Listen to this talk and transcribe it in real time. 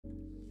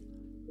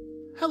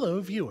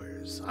Hello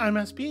viewers, I'm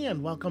SB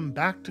and welcome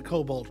back to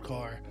Cobalt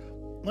Core.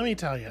 Let me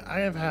tell you, I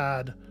have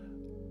had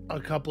a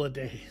couple of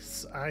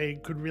days. I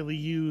could really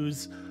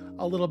use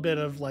a little bit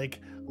of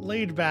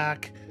laid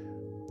back,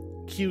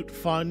 cute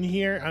fun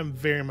here. I'm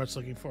very much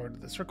looking forward to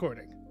this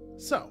recording.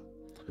 So,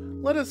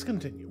 let us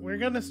continue. We're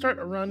going to start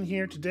a run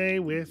here today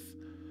with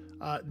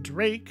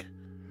Drake.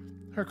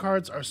 Her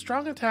cards are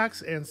strong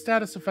attacks and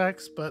status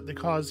effects, but they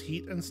cause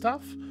heat and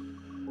stuff.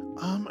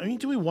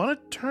 Do we want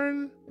to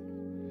turn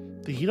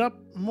the heat up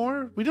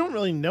more? We don't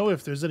really know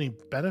if there's any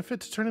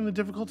benefit to turning the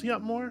difficulty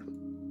up more.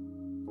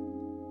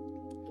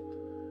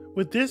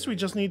 With this, we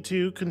just need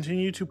to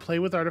continue to play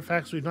with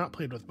artifacts we've not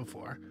played with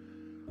before.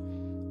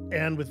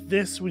 And with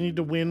this, we need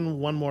to win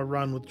one more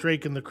run with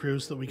Drake and the crew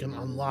so that we can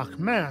unlock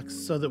Max,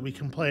 so that we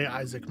can play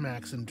Isaac,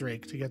 Max, and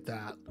Drake to get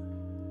that.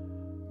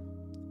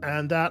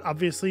 And that,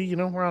 obviously,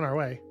 we're on our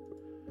way.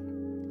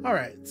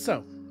 Alright,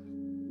 so.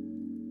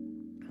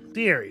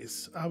 The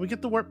Ares. We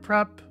get the warp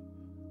prep.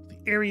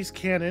 The Ares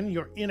cannon.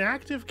 Your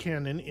inactive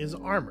cannon is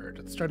armored.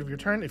 At the start of your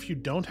turn, if you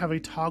don't have a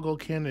toggle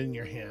cannon in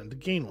your hand,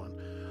 gain one.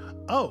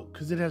 Oh,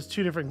 because it has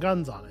two different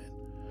guns on it.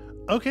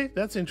 Okay,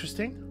 that's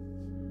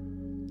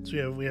interesting.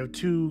 So we have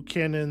two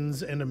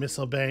cannons and a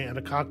missile bay and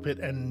a cockpit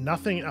and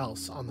nothing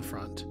else on the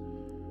front.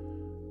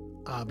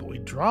 But we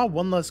draw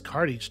one less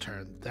card each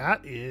turn.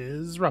 That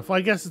is rough. Well,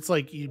 I guess it's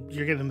like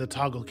you're getting the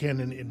toggle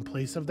cannon in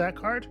place of that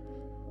card,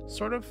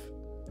 sort of.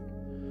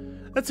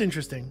 That's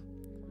interesting.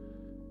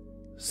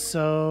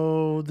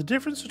 So the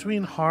difference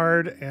between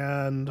hard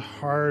and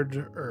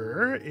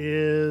harder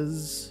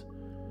is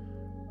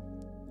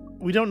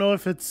we don't know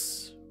if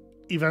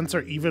events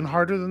are even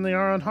harder than they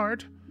are on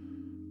hard.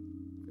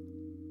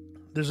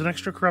 There's an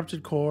extra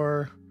corrupted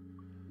core.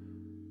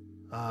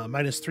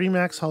 -3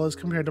 max hull as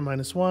compared to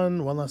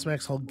 -1. One less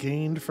max hull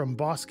gained from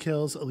boss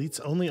kills. Elites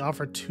only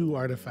offer 2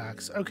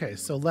 artifacts. Okay,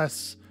 so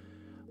less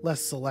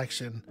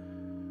selection.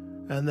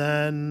 And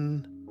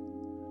then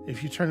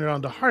if you turn it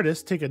on to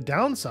hardest, take a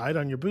downside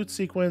on your boot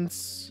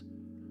sequence.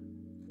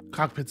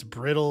 Cockpit's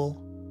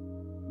brittle.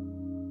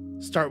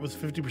 Start with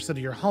 50%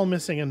 of your hull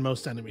missing and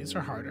most enemies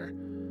are harder.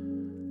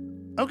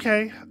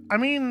 Okay, I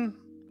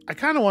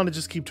kind of want to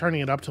just keep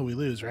turning it up till we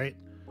lose, right?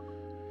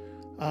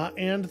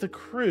 And the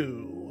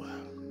crew.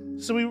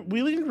 So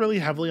we leaned really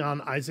heavily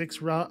on Isaac's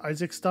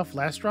stuff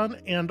last run,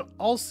 and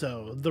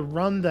also the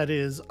run that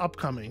is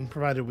upcoming,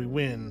 provided we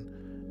win,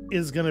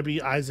 is going to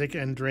be Isaac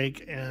and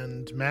Drake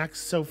and Max.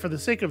 So for the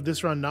sake of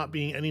this run not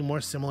being any more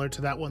similar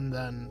to that one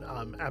than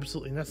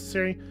absolutely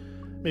necessary,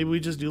 maybe we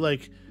just do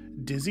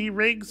Dizzy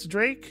Riggs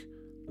Drake.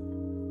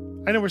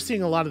 I know we're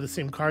seeing a lot of the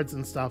same cards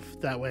and stuff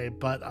that way,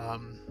 but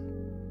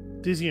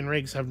Dizzy and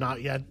Riggs have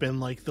not yet been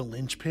the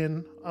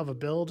linchpin of a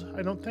build,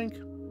 I don't think.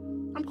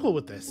 I'm cool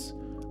with this.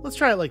 Let's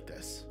try it like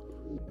this.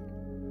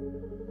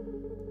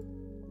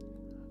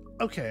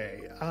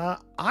 Okay,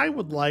 I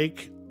would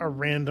like a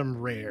random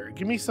rare.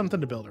 Give me something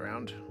to build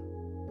around.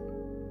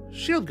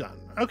 Shield gun.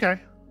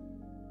 Okay.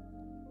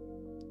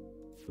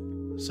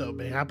 So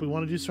mayhap we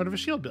want to do sort of a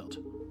shield build.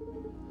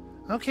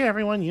 Okay,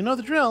 everyone, you know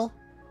the drill.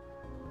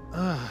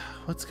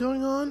 What's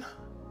going on?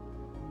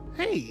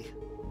 Hey,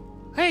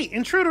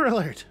 intruder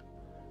alert.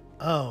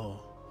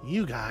 Oh,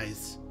 you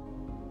guys.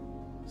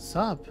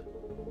 Sup?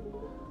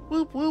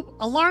 Whoop whoop,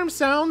 alarm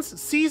sounds.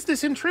 Seize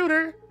this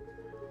intruder.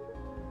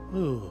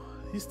 Ooh,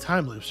 these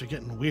time loops are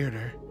getting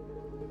weirder.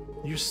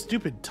 Your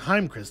stupid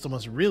time crystal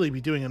must really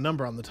be doing a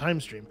number on the time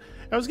stream.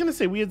 I was gonna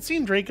say, we had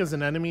seen Drake as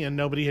an enemy and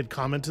nobody had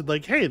commented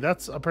hey,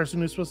 that's a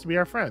person who's supposed to be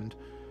our friend.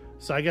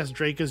 So I guess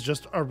Drake is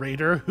just a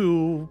raider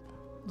who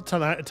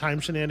time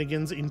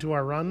shenanigans into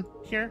our run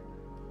here.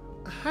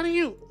 How do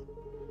you...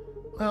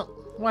 Well,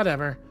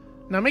 whatever.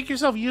 Now make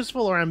yourself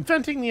useful or I'm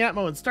venting the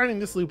Atmo and starting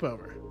this loop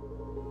over.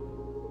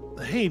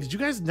 Hey, did you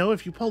guys know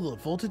if you pull the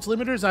voltage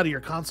limiters out of your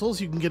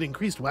consoles, you can get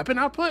increased weapon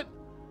output?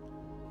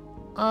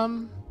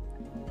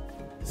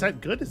 Is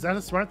that good? Is that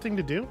a smart thing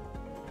to do?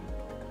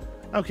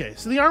 Okay,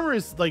 so the armor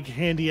is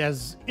handy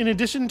as, in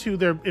addition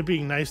to it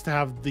being nice to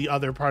have the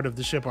other part of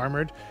the ship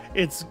armored,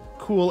 it's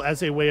cool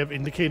as a way of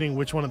indicating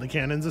which one of the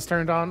cannons is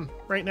turned on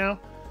right now.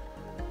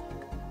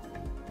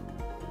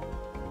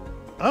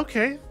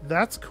 Okay,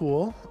 that's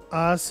cool.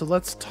 So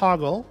let's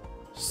toggle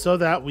so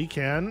that we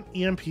can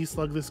EMP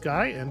slug this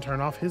guy and turn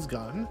off his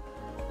gun.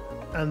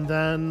 And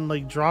then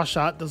draw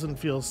shot doesn't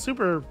feel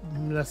super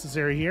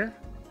necessary here.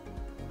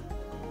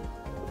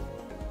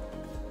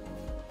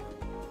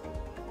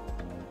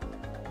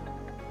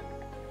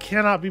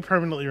 Cannot be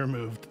permanently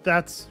removed.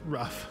 That's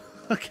rough.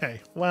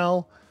 Okay,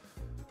 well,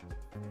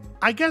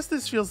 I guess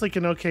this feels like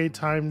an okay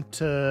time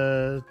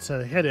to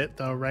hit it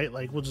though,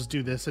 right? We'll just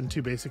do this in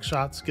 2 basic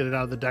shots, get it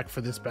out of the deck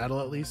for this battle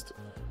at least.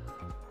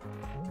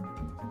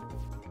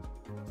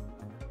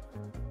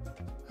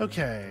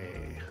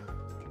 Okay.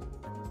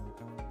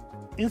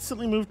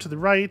 Instantly move to the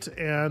right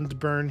and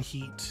burn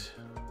heat.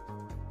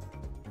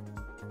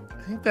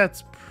 I think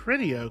that's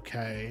pretty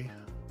okay.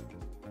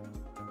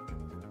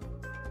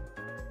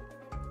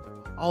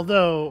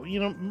 Although,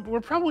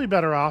 we're probably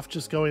better off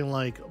just going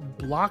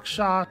block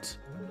shot,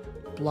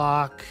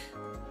 block,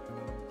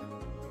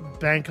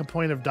 bank a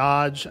point of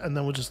dodge, and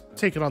then we'll just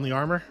take it on the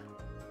armor.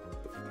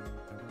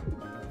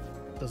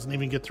 Doesn't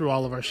even get through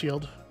all of our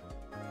shield.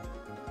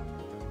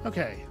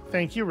 Okay,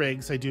 thank you,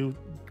 Riggs. I do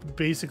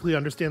basically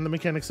understand the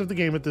mechanics of the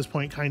game at this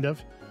point, kind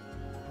of.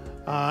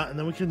 And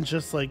then we can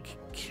just, like,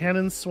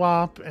 cannon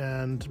swap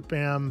and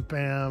bam,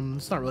 bam.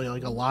 It's not really,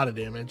 like, a lot of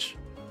damage.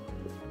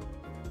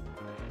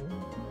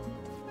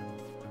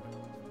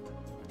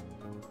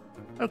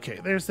 Okay,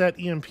 there's that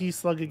EMP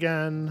slug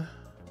again.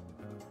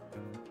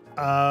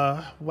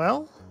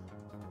 Well...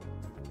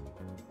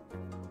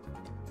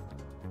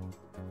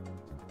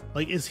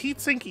 like, is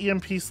heatsink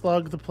EMP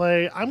slug the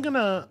play? I'm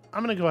gonna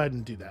go ahead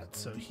and do that.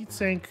 So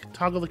heatsink,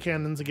 toggle the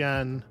cannons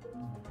again.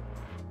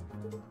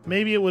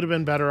 Maybe it would have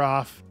been better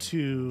off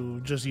to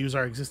just use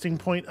our existing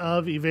point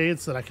of evade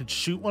so that I could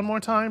shoot one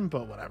more time,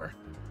 but whatever.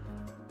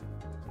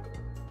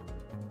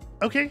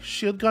 Okay,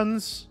 shield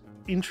guns,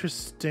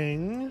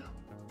 interesting.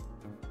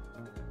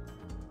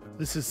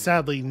 This is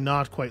sadly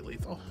not quite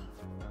lethal.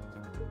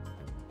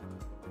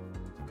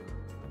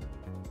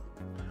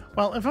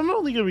 Well, if I'm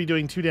only going to be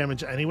doing 2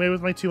 damage anyway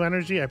with my 2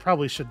 energy, I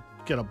probably should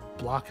get a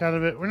block out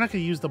of it. We're not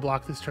going to use the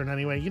block this turn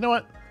anyway. You know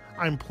what?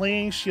 I'm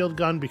playing shield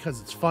gun because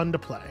it's fun to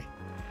play.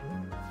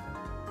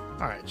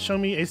 Alright, show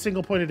me a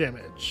single point of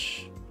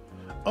damage.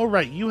 Oh,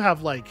 right, you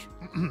have, like...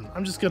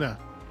 I'm just going to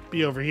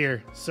be over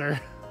here, sir.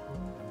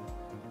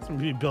 So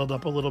maybe build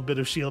up a little bit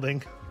of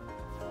shielding.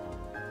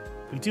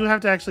 We do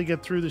have to actually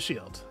get through the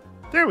shield.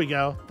 There we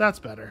go. That's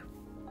better.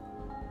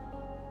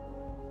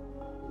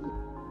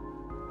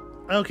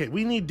 Okay,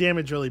 we need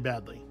damage really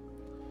badly.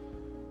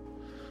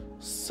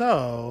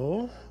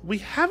 So, we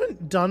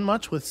haven't done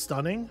much with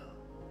stunning.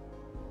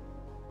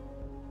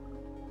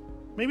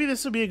 Maybe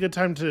this would be a good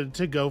time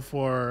to go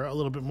for a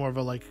little bit more of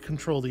a, like,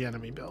 control the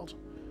enemy build.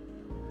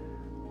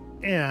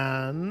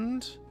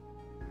 And...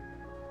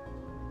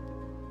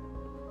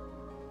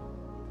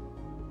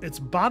 it's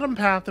bottom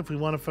path if we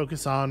want to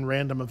focus on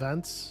random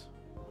events.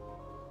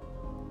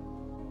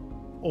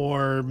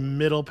 Or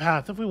middle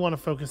path if we want to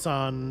focus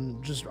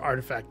on just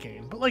artifact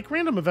gain. But, like,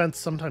 random events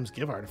sometimes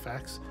give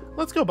artifacts.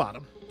 Let's go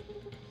bottom.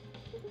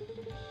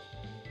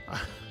 I'm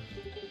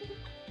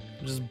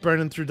just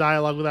burning through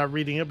dialogue without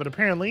reading it, but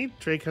apparently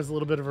Drake has a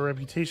little bit of a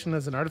reputation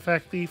as an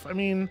artifact thief. I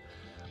mean,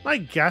 my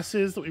guess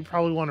is that we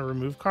probably want to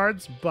remove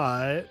cards,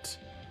 but...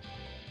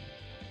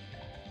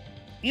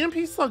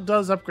 EMP Slug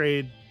does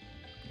upgrade,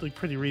 like,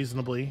 pretty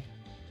reasonably.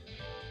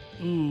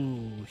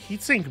 Ooh,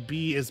 Heatsink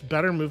B is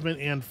better movement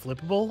and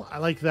flippable. I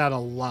like that a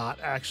lot,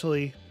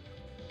 actually.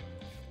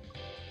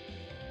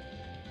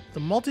 The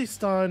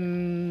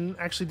multi-stun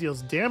actually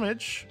deals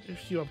damage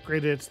if you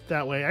upgrade it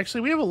that way.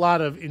 Actually, we have a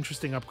lot of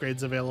interesting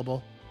upgrades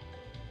available.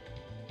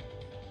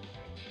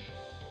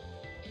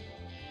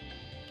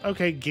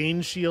 Okay,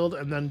 gain shield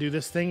and then do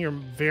this thing. You're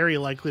very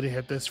likely to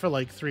hit this for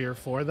like 3 or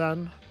 4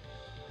 then.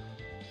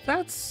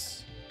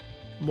 That's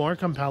more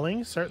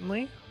compelling,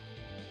 certainly.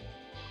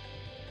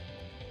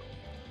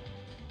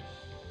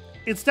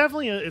 It's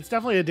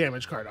definitely a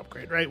damage card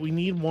upgrade, right? We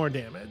need more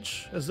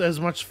damage, as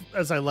much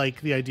as I like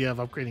the idea of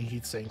upgrading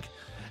Heatsink.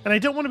 And I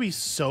don't want to be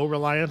so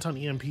reliant on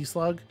EMP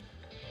Slug.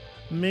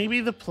 Maybe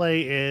the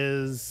play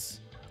is,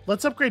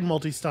 let's upgrade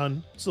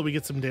multi-stun so we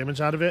get some damage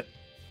out of it.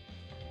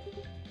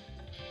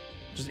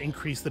 Just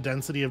increase the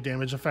density of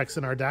damage effects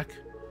in our deck.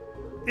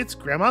 It's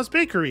Grandma's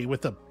Bakery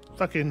with the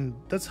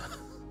fucking, that's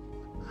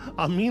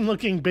a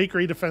mean-looking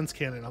bakery defense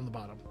cannon on the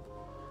bottom.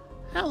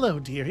 Hello,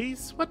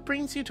 dearies. What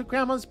brings you to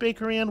Grandma's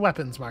Bakery and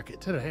Weapons Market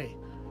today?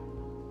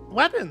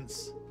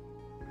 Weapons!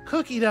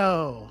 Cookie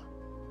dough!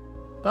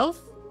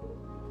 Both?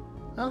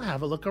 I'll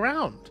have a look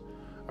around.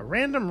 A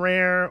random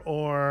rare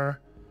or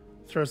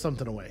throw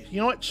something away. You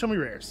know what? Show me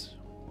rares.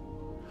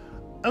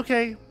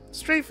 Okay,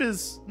 Strafe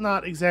is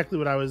not exactly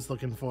what I was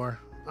looking for.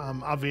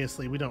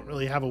 Obviously, we don't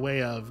really have a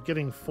way of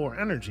getting 4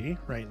 energy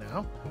right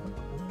now.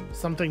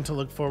 Something to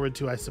look forward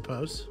to, I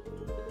suppose.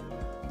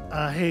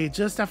 Hey,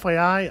 just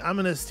FYI, I'm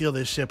gonna steal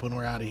this ship when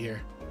we're out of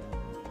here.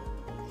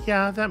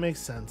 Yeah, that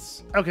makes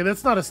sense. Okay,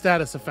 that's not a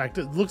status effect.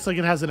 It looks like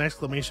it has an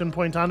exclamation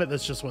point on it.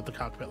 That's just what the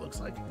cockpit looks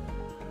like.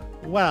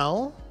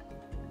 Well...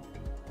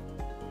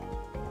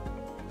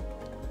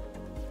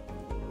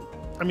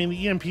 I mean,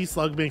 the EMP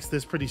Slug makes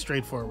this pretty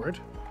straightforward.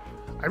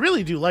 I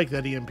really do like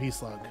that EMP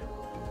Slug.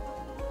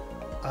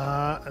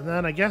 And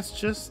then I guess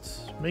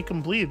just make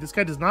him bleed. This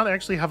guy does not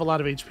actually have a lot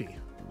of HP.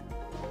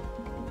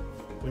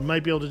 We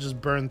might be able to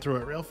just burn through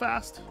it real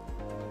fast.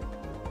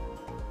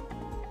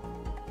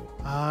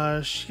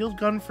 Shield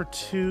gun for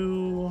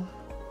 2.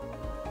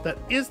 That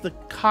is the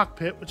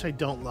cockpit, which I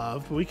don't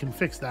love, but we can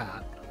fix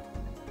that.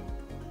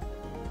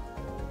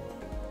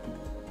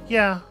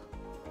 Yeah.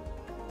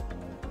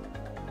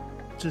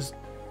 Just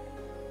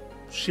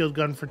shield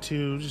gun for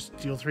 2, just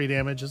deal 3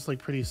 damage. It's like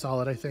pretty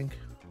solid, I think.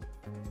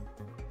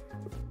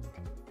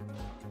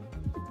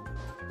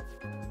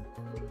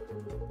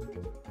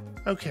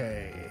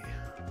 Okay.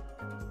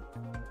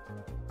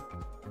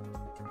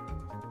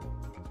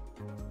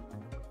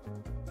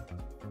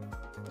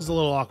 It's a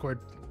little awkward.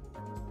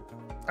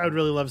 I would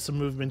really love some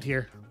movement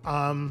here.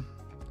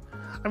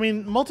 I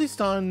mean,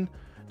 multi-stun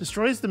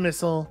destroys the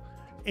missile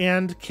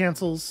and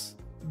cancels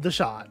the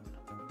shot,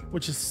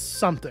 which is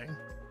something.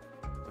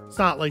 It's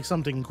not like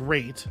something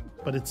great,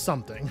 but it's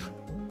something.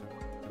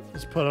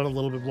 Just put out a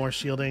little bit more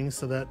shielding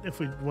so that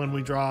when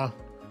we draw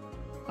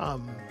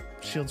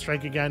shield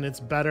strike again, it's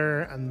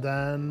better. And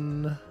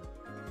then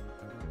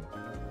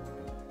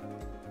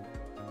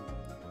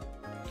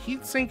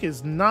heat sink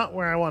is not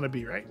where I want to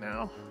be right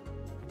now.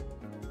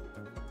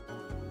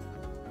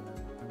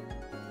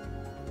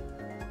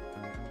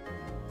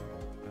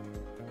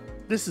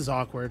 This is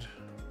awkward.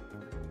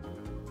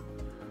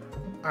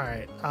 All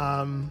right.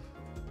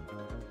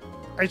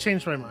 I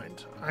changed my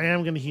mind. I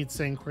am going to heat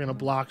sink. We're going to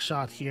block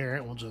shot here,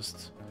 and we'll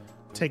just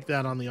take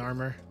that on the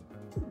armor.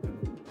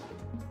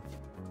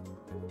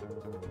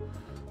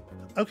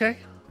 Okay.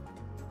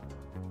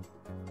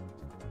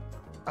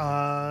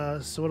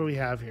 So what do we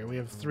have here? We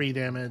have 3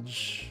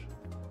 damage.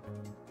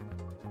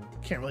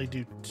 Can't really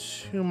do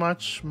too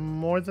much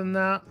more than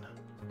that.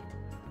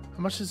 How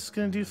much is this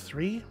going to do?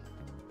 3?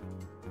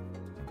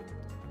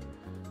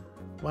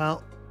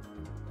 Well,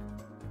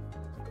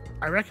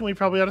 I reckon we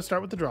probably ought to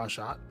start with the draw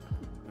shot.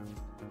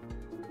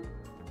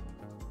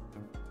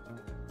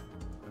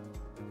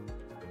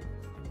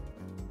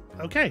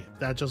 Okay,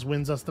 that just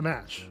wins us the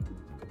match.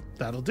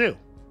 That'll do.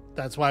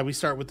 That's why we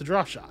start with the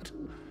draw shot.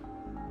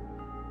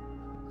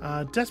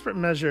 Desperate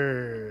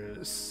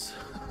Measures.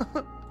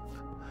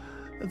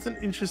 That's an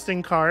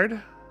interesting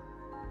card.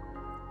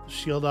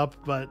 Shield up,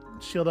 but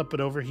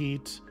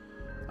overheat.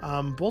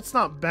 Bolt's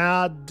not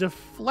bad.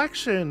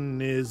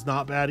 Deflection is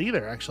not bad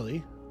either,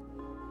 actually.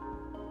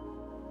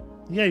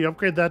 Yeah, you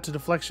upgrade that to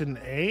Deflection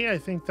A. I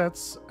think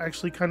that's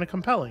actually kind of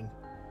compelling.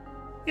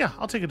 Yeah,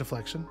 I'll take a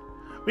Deflection.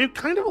 We have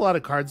kind of a lot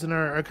of cards in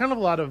our, or kind of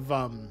a lot of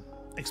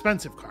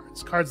expensive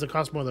cards. Cards that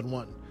cost more than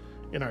 1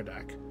 in our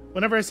deck.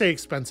 Whenever I say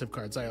expensive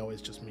cards, I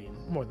always just mean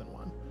more than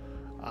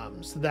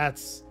 1. So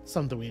that's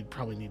something we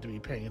probably need to be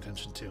paying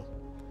attention to.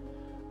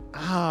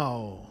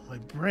 Ow, my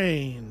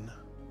brain.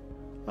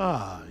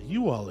 Ah,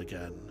 you all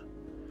again.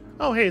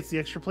 Oh, hey, it's the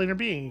extraplanar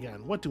being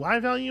again. What do I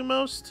value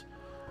most?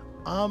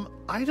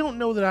 I don't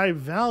know that I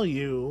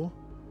value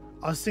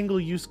a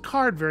single-use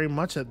card very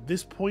much at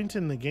this point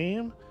in the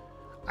game.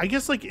 I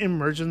guess, like,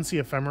 emergency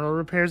ephemeral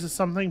repairs is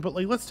something, but,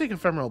 like, let's take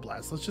Ephemeral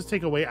Blast. Let's just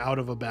take a way out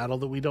of a battle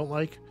that we don't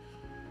like.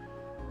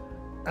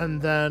 And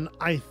then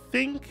I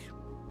think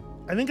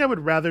I would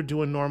rather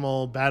do a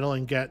normal battle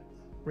and get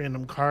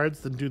random cards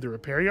than do the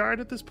repair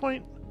yard at this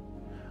point.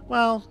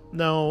 Well,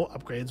 no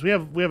upgrades. We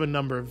have a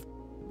number of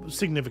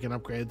significant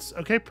upgrades.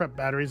 Okay, prep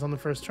batteries on the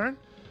first turn.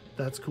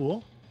 That's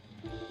cool.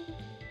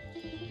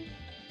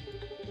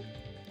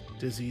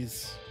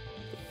 Dizzy's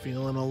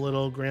feeling a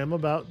little grim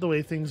about the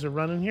way things are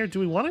running here. Do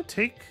we want to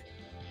take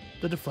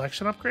the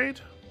deflection upgrade?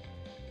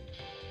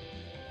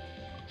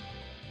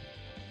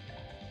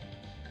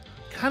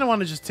 Kind of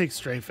want to just take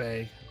Strafe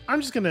A. I'm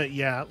just gonna,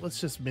 yeah,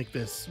 let's just make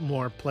this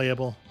more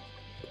playable.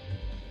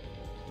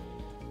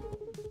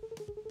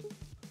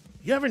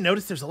 You ever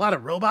notice there's a lot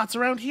of robots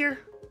around here?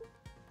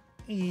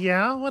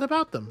 Yeah, what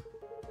about them?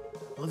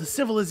 Well, the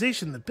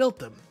civilization that built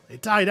them,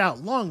 it died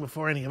out long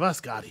before any of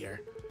us got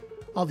here.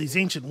 All these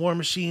ancient war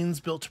machines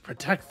built to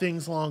protect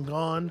things long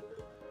gone.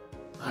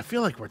 I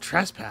feel like we're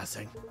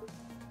trespassing.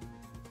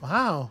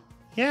 Wow,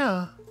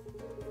 yeah.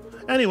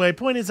 Anyway,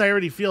 point is I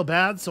already feel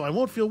bad, so I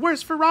won't feel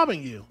worse for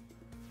robbing you.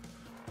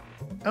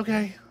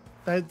 Okay,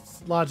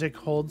 that's logic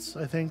holds,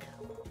 I think.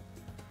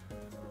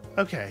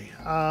 Okay,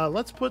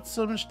 let's put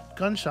some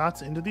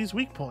gunshots into these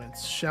weak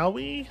points, shall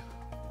we?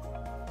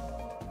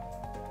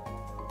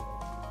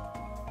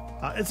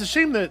 It's a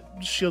shame that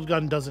shield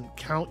gun doesn't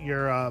count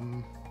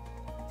your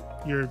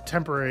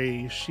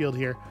temporary shield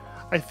here.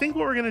 I think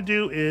what we're gonna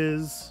do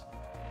is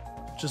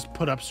just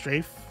put up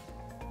strafe.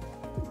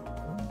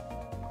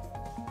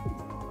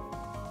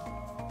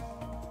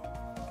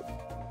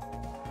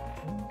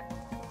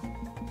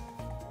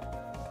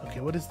 Okay,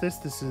 what is this?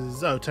 This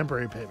is, oh,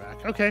 temporary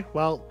payback. Okay,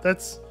 well,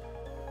 that's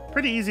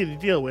pretty easy to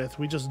deal with.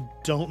 We just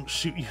don't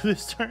shoot you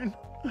this turn.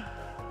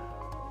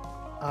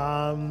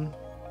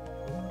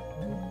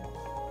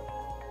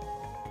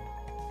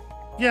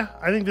 Yeah,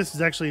 I think this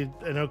is actually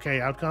an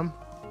okay outcome.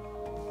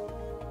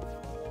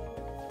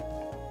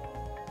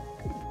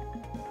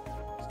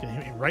 It's gonna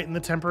hit me right in the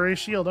temporary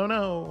shield. Oh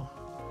no.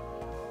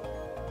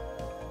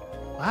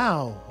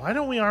 Wow, why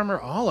don't we armor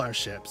all our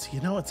ships?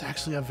 You know, it's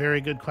actually a very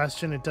good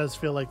question. It does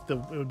feel like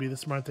it would be the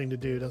smart thing to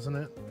do, doesn't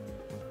it?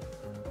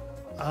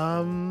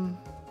 I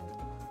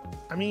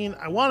mean,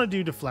 I want to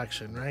do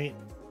deflection, right?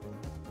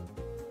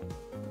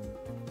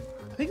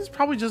 I think it's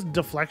probably just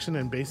deflection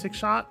and basic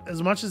shot.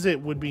 As much as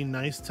it would be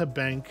nice to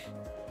bank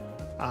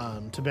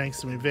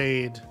some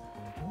evade,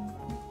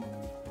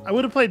 I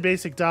would have played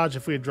basic dodge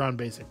if we had drawn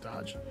basic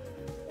dodge.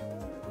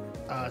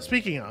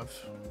 Speaking of,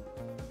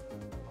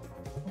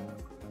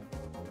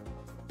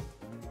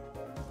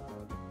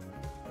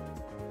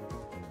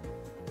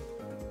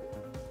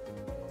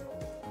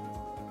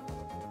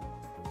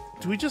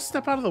 do we just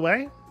step out of the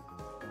way?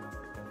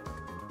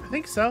 I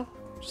think so.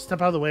 Just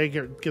step out of the way,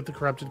 get the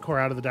corrupted core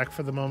out of the deck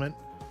for the moment.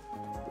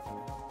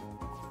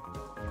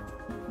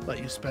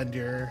 let you spend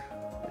your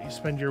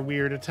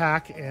weird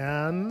attack,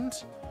 and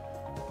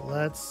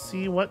let's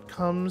see what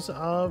comes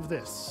of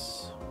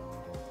this.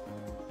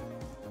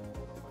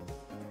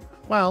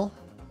 Well,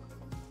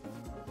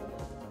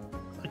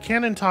 a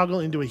cannon toggle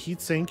into a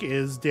heat sink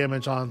is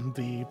damage on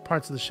the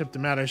parts of the ship that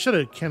matter. I should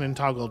have cannon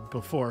toggled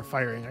before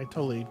firing. I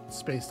totally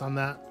spaced on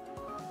that.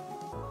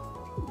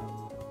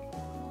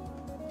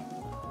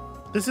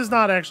 This is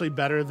not actually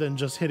better than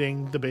just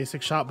hitting the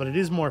basic shot, but it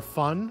is more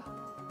fun.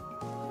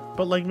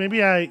 But like maybe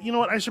you know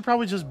what? I should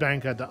probably just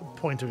bank a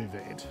point of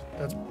evade.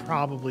 That's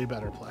probably a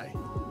better play.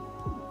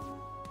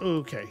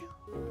 Okay.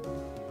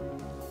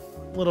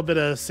 A little bit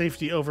of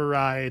safety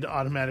override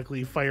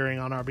automatically firing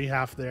on our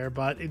behalf there,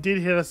 but it did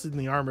hit us in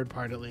the armored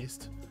part at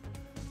least.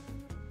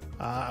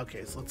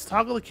 Okay, so let's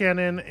toggle the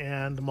cannon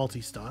and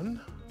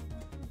multi-stun.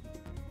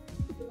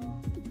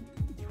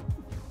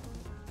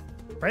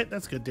 Right,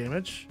 that's good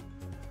damage.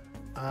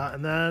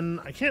 And then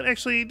I can't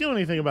actually do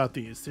anything about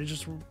these.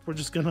 We're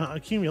just gonna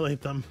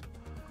accumulate them.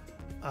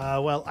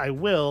 Well, I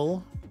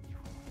will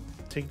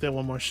take that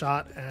one more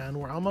shot, and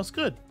we're almost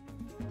good.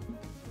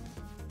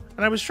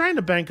 And I was trying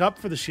to bank up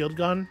for the shield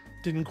gun.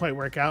 Didn't quite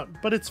work out,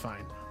 but it's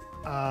fine.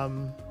 I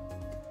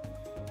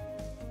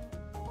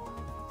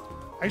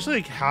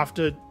actually have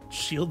to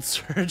shield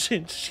surge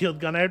into shield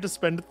gun. I have to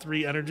spend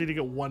 3 energy to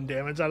get 1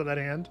 damage out of that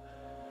hand.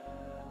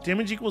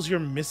 Damage equals your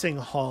missing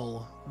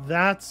hull.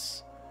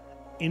 That's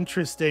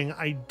interesting.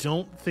 I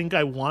don't think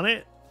I want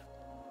it.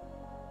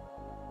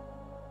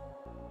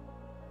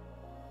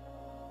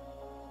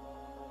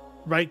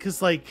 Right,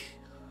 because like,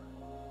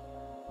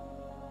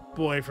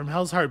 boy, From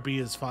Hell's Heart B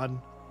is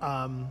fun.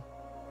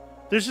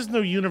 There's just no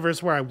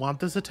universe where I want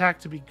this attack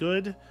to be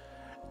good,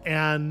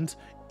 and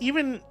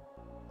even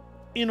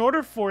in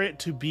order for it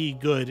to be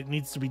good, it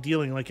needs to be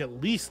dealing like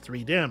at least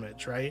 3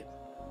 damage, right?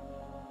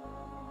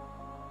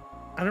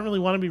 I don't really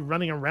want to be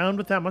running around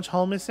with that much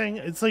hull missing.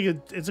 It's like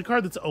it's a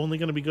card that's only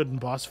going to be good in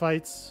boss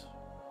fights.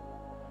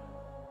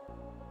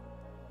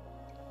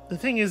 The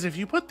thing is, if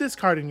you put this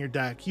card in your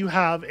deck, you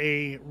have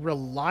a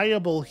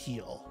reliable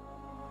heal.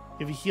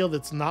 You have a heal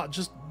that's not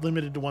just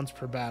limited to once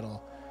per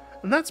battle.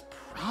 And that's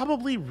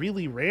probably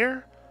really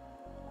rare.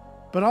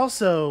 But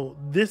also,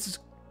 this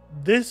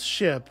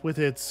ship with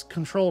its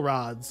control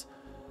rods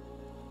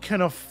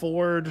can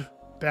afford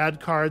bad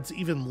cards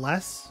even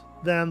less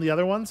than the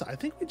other ones. I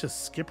think we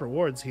just skip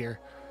rewards here.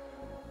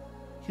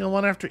 Heal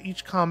 1 after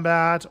each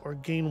combat, or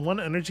gain 1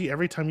 energy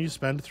every time you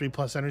spend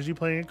 3+ energy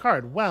playing a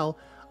card. Well,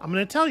 I'm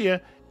going to tell you,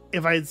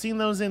 if I had seen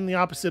those in the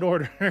opposite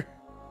order,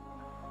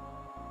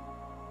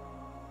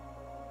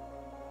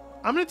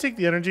 I'm going to take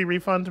the energy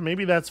refund.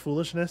 Maybe that's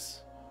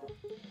foolishness.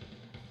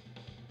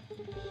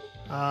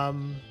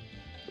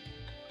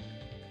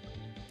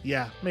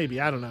 Yeah, maybe.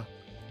 I don't know.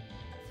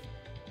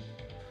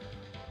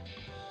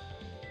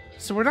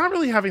 So we're not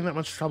really having that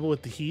much trouble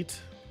with the heat.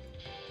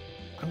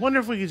 I wonder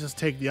if we could just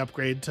take the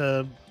upgrade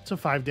to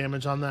 5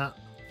 damage on that.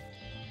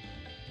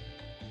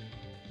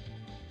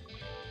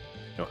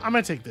 No, I'm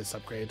going to take this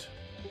upgrade.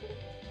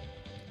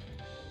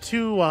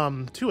 2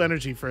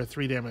 energy for a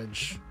 3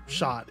 damage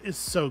shot is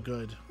so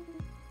good.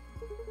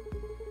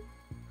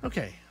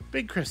 Okay,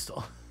 big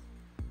crystal.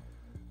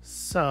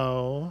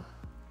 So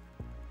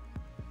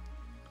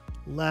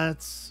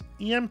let's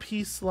EMP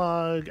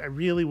slug. I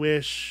really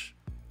wish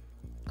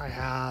I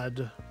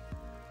had,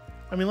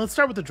 I mean, let's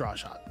start with the draw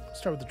shot.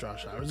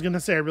 I was gonna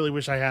say I really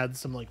wish I had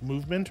some like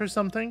movement or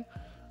something.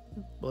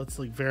 Let's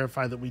like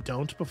verify that we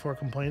don't before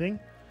complaining.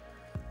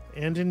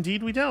 And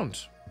indeed we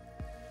don't.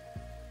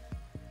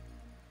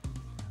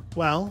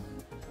 Well,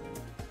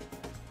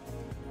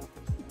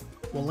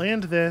 we'll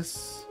land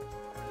this,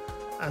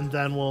 and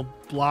then we'll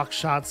block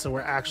shots so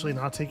we're actually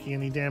not taking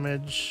any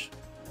damage.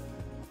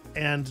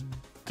 And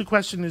the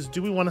question is,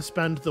 do we want to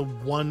spend the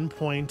 1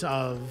 point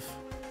of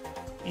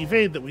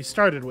evade that we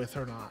started with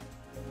or not?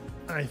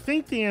 And I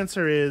think the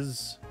answer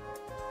is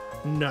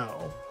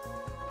no.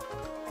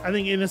 I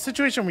think in a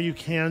situation where you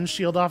can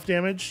shield off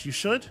damage, you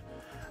should.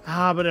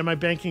 But am I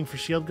banking for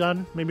shield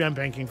gun? Maybe I'm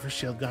banking for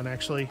shield gun,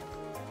 actually.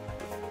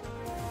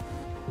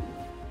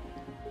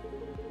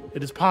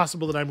 It is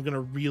possible that I'm going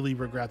to really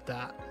regret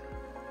that.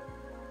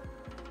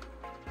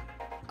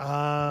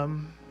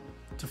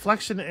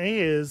 Deflection A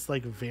is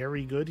like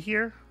very good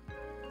here.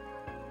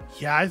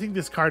 Yeah, I think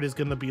this card is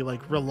going to be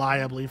like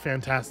reliably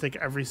fantastic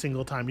every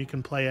single time you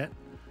can play it.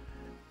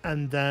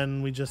 And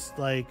then we just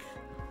like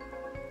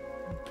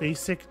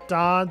basic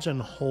dodge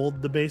and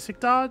hold the basic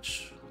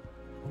dodge.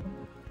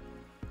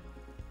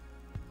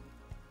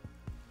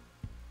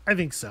 I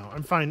think so.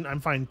 I'm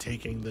fine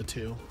taking the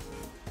 2.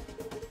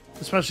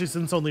 Especially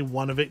since only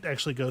 1 of it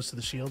actually goes to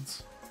the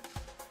shields.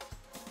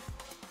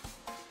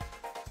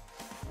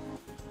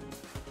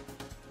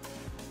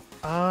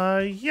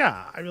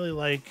 Yeah, I really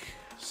like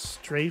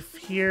strafe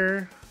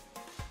here.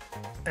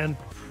 And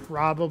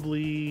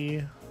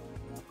probably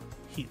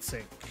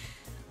heatsink.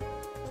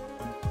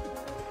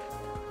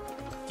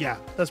 Yeah,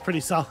 that's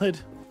pretty solid.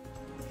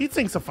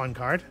 Heatsink's a fun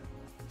card.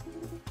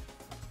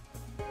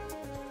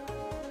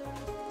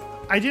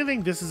 I do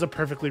think this is a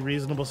perfectly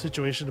reasonable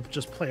situation to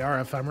just play our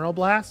Ephemeral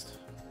Blast.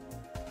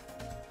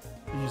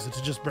 Use it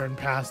to just burn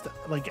past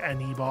like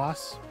any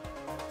boss.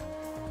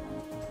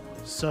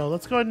 So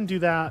let's go ahead and do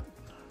that.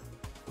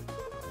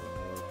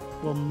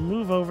 We'll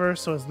move over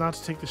so as not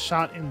to take the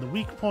shot in the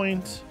weak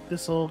point.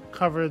 This will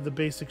cover the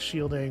basic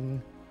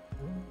shielding.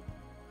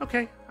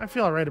 Okay, I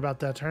feel alright about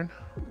that turn.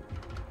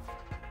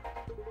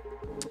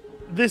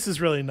 This is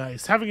really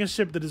nice. Having a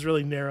ship that is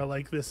really narrow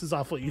like this is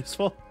awfully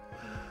useful.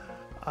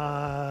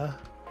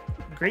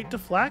 Great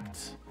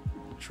deflect.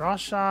 Draw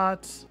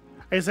shot.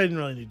 I guess I didn't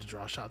really need to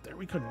draw shot there.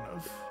 We couldn't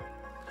have.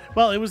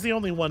 Well, it was the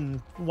only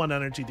one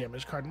energy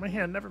damage card in my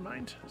hand. Never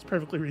mind. It's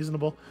perfectly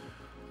reasonable.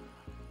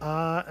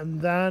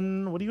 And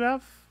then, what do you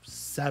have?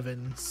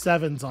 7.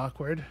 7's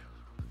awkward.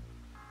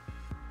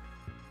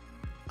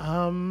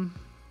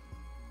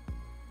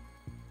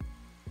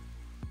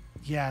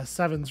 Yeah,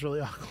 7's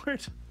really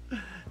awkward.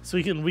 So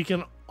we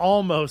can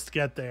almost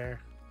get there.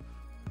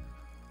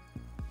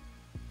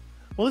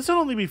 Well, this will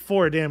only be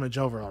 4 damage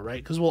overall,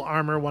 right? Because we'll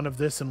armor one of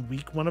this and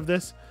weak one of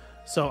this.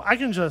 So I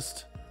can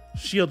just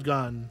shield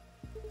gun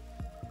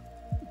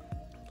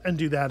and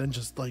do that and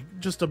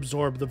just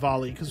absorb the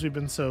volley because we've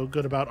been so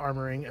good about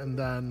armoring, and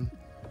then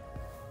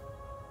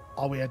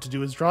all we had to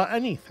do is draw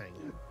anything,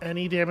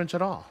 any damage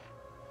at all.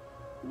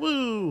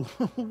 Woo!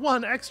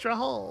 1 extra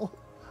hull.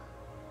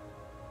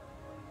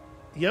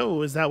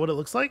 Yo, is that what it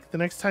looks like? The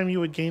next time you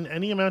would gain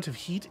any amount of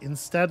heat,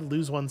 instead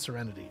lose 1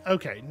 serenity.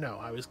 Okay, no,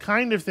 I was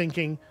kind of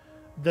thinking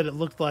that it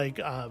looked like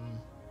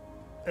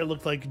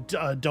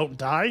don't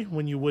die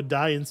when you would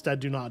die, instead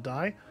do not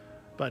die,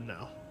 but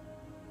no.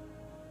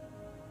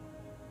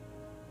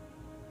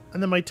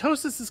 And the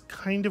mitosis is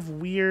kind of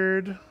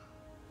weird.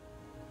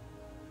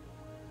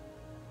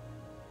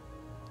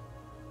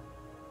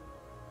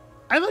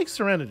 I like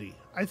Serenity.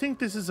 I think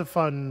this is a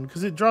fun,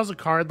 because it draws a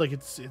card like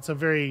it's a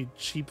very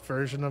cheap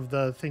version of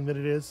the thing that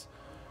it is.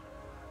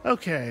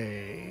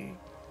 Okay.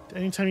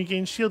 Anytime you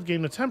gain shield,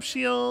 gain a temp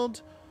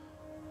shield.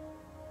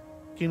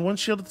 Gain 1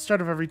 shield at the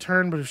start of every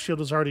turn, but if shield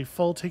is already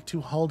full, take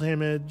 2 hull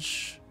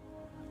damage.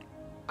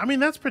 I mean,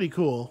 that's pretty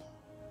cool.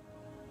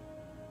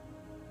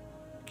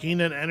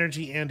 Gain an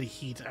energy and a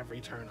heat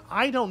every turn.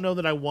 I don't know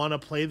that I want to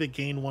play the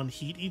gain 1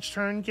 heat each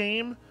turn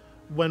game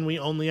when we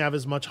only have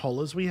as much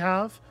hull as we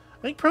have.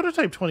 I think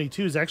Prototype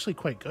 22 is actually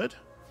quite good.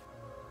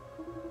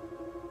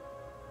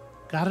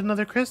 Got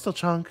another crystal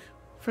chunk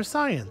for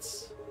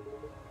science.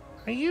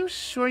 Are you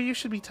sure you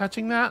should be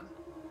touching that?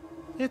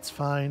 It's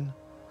fine.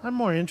 I'm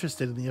more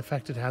interested in the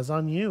effect it has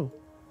on you.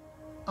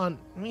 On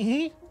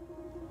me?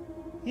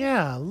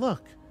 Yeah,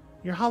 look.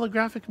 Your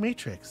holographic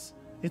matrix.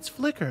 It's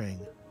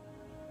flickering.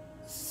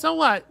 So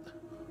what?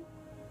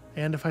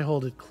 And if I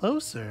hold it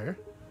closer...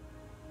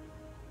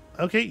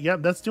 Okay,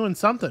 yep, that's doing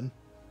something.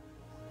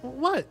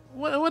 What?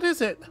 What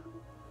is it?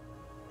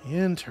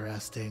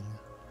 Interesting.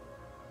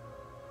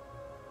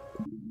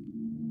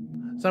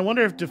 So I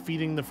wonder if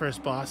defeating the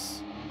first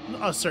boss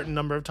a certain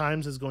number of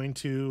times is going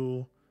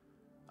to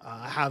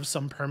have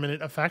some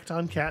permanent effect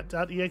on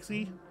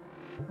cat.exe.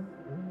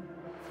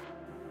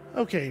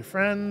 Okay,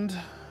 friend.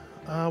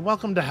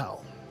 Welcome to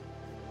hell.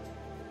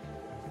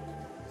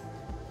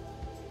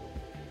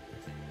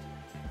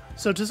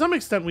 So to some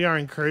extent we are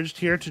encouraged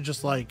here to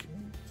just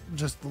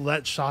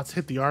let shots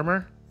hit the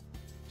armor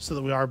so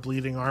that we are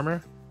bleeding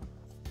armor.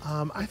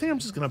 I think I'm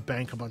just gonna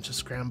bank a bunch of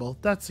scramble.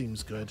 That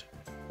seems good.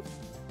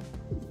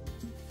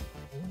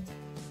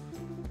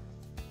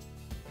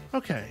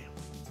 Okay.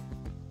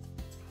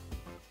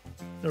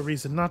 No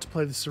reason not to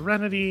play the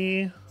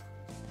Serenity.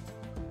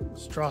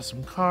 Let's draw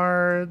some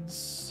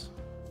cards.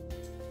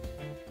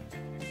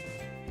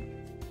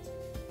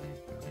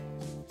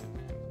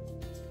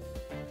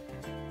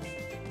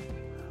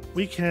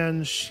 We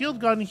can shield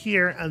gun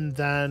here and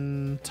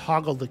then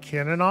toggle the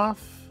cannon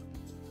off.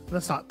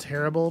 That's not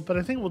terrible, but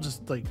I think we'll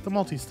just, the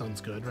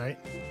multi-stun's good, right?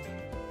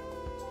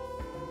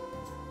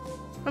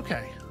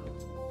 Okay.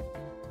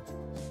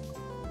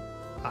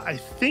 I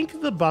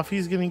think the buff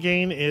he's going to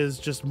gain is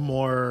just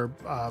more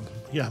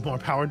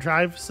power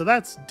drive, so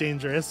that's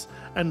dangerous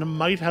and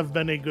might have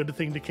been a good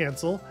thing to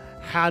cancel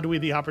had we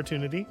the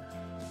opportunity.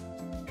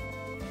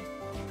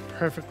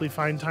 Perfectly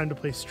fine time to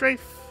play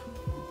Strafe.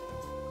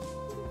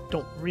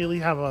 Don't really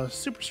have a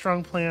super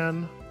strong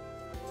plan.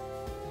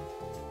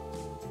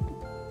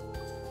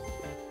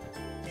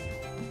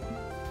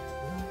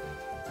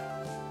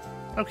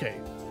 Okay.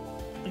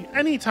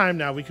 Anytime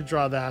now we could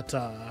draw that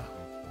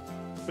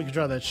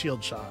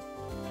shield shot.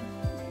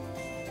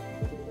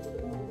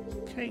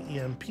 Okay,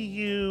 EMP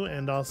you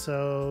and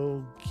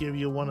also give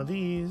you one of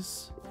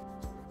these.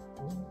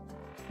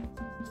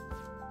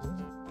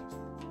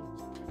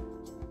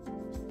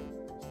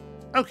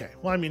 Okay,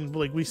 well I mean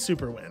we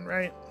super win,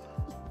 right?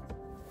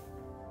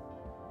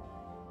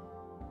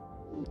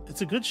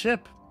 It's a good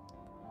ship.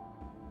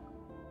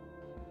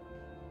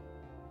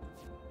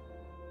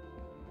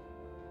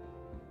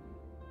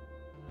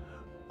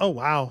 Oh,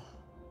 wow.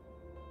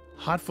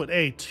 Hotfoot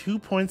A, 2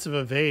 points of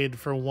evade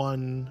for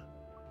 1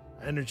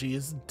 energy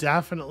is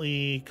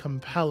definitely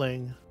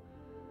compelling.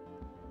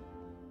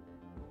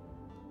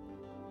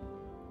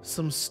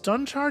 Some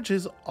stun charge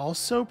is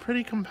also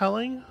pretty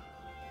compelling.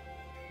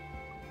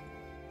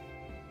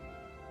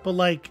 But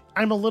like,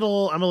 I'm a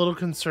little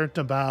concerned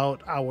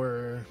about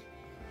our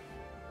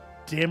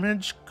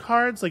damage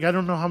cards. Like, I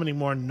don't know how many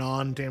more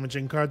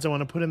non-damaging cards I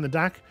want to put in the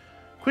deck.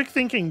 Quick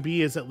Thinking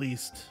B is at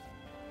least,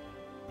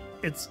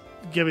 it's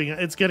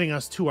getting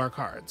us to our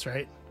cards,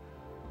 right?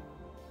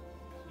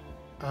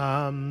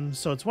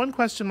 So it's one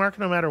question mark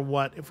no matter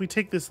what. If we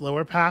take this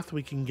lower path,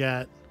 we can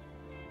get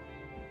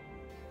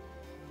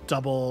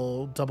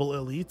double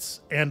elites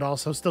and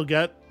also still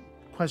get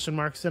question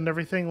marks and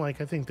everything. Like,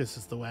 I think this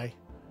is the way.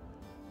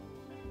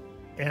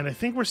 And I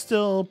think we're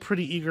still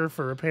pretty eager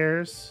for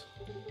repairs.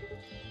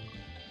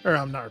 Or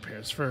not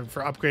repairs, for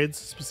upgrades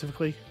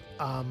specifically.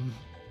 I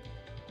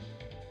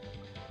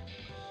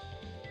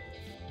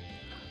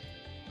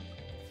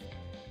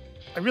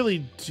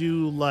really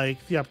do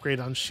like the upgrade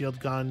on shield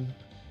gun.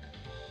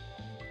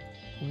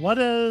 What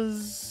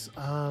is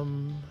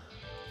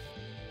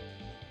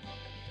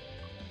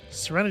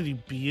Serenity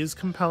B is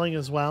compelling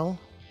as well,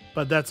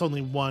 but that's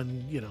only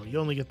one, you know, you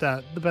only get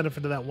the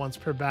benefit of that once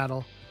per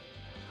battle.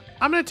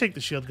 I'm gonna take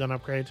the shield gun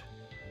upgrade.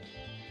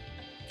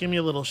 Give me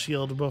a little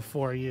shield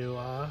before you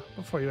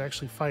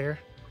actually fire.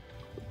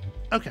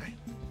 Okay.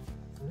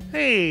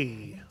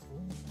 Hey,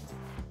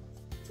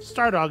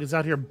 Stardog is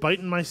out here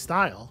biting my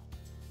style.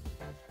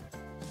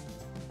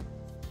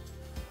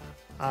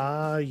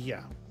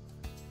 Yeah.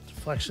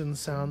 Deflection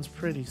sounds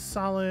pretty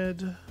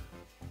solid.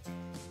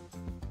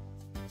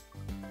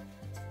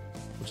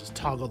 We'll just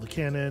toggle the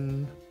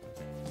cannon,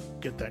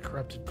 get that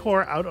corrupted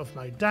core out of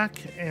my deck,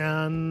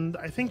 and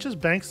I think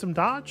just bank some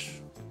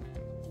dodge.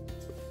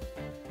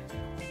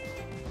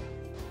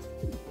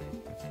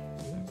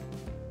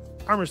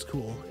 Armor's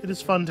cool. It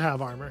is fun to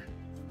have armor.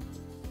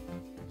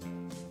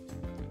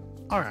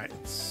 Alright,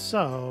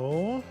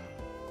 so...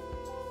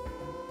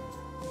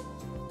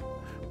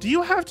 do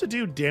you have to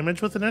do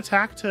damage with an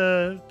attack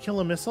to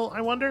kill a missile,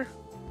 I wonder?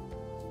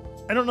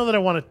 I don't know that I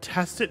want to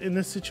test it in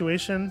this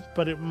situation,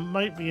 but it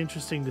might be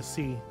interesting to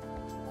see.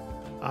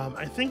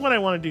 I think what I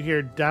want to do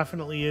here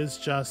definitely is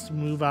just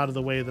move out of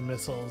the way of the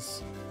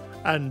missiles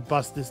and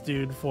bust this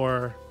dude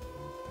for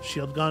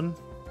shield gun.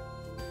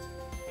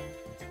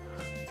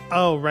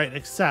 Oh, right,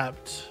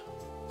 except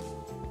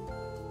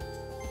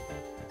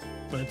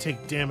I'm going to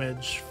take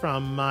damage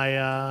from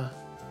my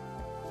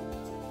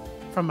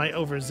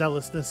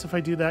overzealousness if I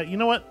do that. You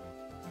know what?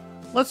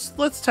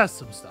 Let's test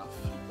some stuff.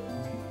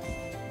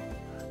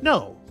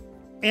 No,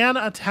 an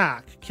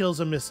attack kills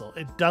a missile.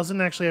 It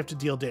doesn't actually have to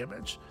deal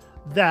damage.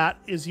 That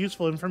is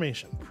useful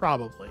information,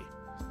 probably.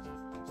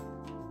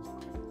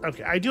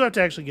 Okay, I do have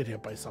to actually get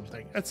hit by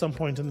something at some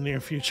point in the near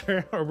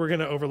future, or we're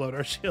gonna overload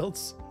our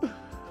shields.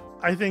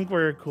 I think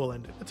we're cool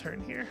ending the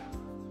turn here.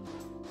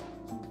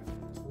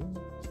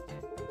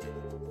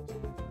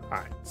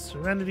 Alright,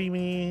 Serenity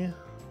me.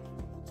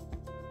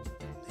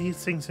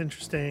 These things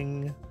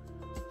interesting.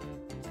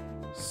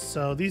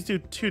 So these do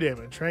 2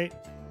 damage, right?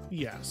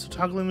 Yeah, so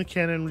toggling the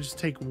cannon, we just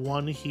take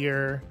 1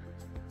 here.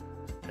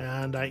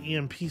 And I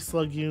EMP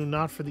slug you,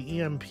 not for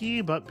the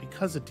EMP, but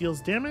because it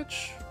deals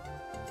damage.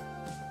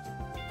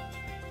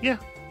 Yeah.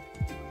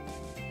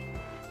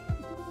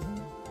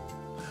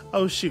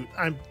 Oh shoot,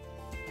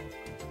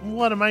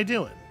 what am I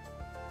doing?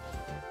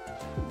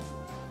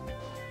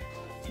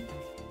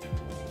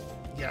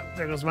 Yeah,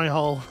 there goes my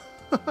hull.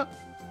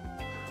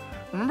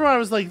 Remember I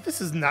was like,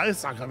 it's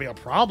not gonna be a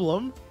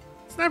problem.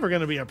 It's never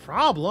gonna be a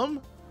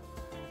problem.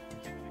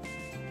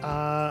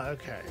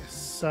 Okay,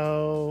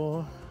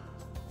 so...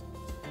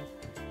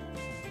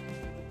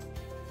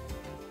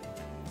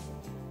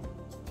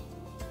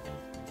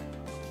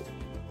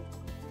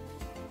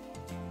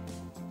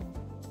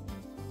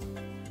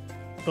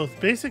 both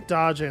basic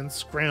dodge and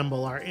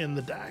scramble are in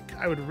the deck.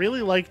 I would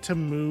really like to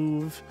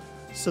move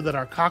so that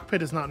our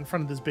cockpit is not in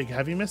front of this big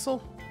heavy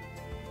missile.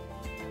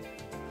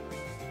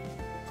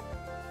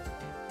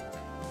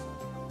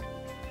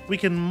 We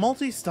can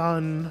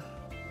multi-stun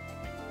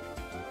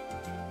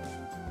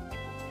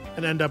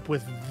and end up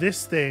with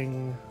this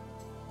thing.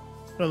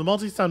 No, the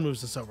multi-stun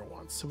moves us over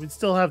once, so we'd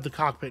still have the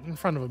cockpit in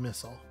front of a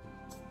missile.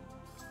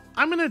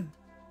 I'm gonna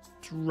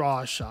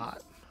draw a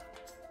shot.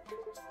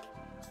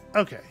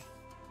 Okay.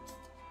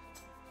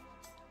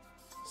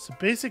 So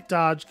basic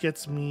dodge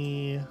gets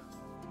me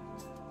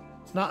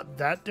not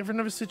that different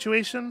of a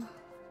situation.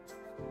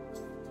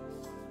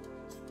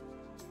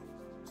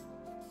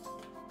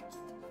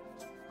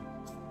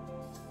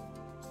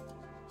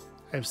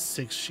 I have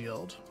 6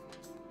 shield.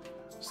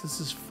 So this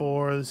is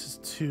 4, this is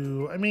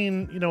 2. I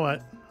mean, you know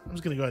what? I'm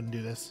just gonna go ahead and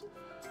do this.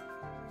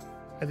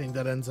 I think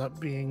that ends up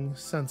being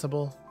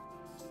sensible.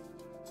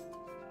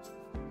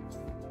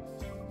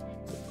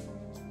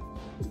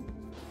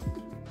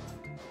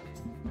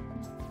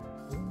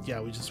 Yeah,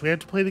 we have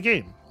to play the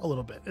game a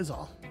little bit, is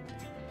all.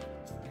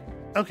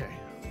 Okay.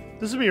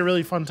 This would be a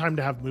really fun time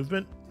to have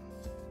movement,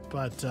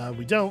 but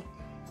we don't.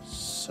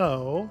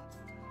 So,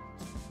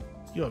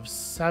 you have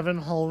 7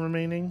 hull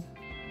remaining.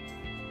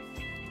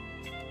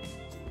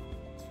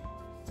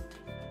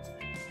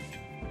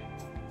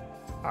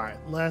 All right,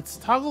 let's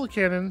toggle the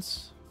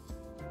cannons.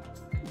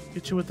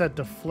 Get you with that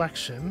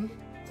deflection.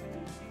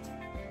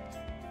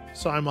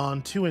 So I'm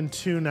on 2 and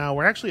 2 now.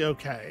 We're actually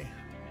okay.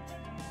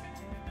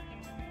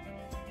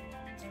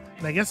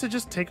 And I guess I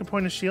just take a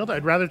point of shield.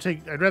 I'd rather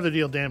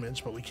deal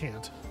damage, but we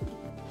can't.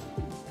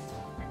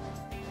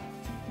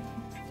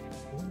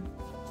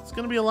 It's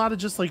gonna be a lot of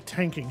just like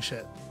tanking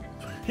shit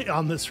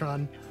on this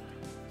run.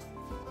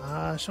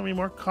 Show me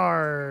more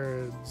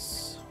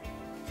cards.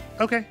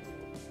 Okay,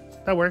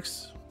 that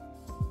works.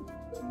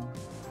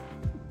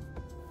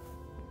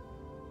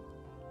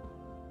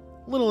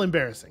 A little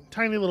embarrassing,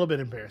 tiny little bit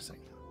embarrassing.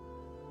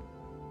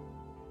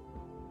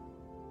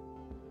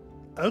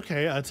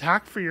 Okay,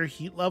 attack for your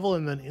heat level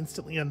and then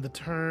instantly end the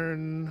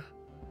turn.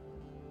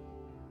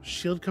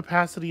 Shield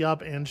capacity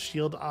up and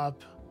shield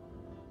up.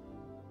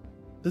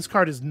 This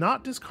card is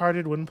not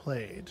discarded when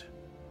played.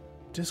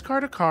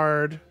 Discard a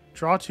card,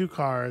 draw 2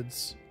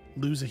 cards,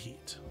 lose a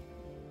heat.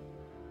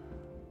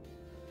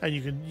 And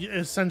you can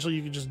essentially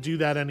you can just do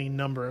that any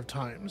number of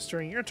times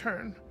during your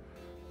turn.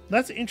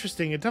 That's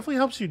interesting. It definitely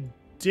helps you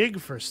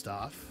dig for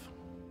stuff.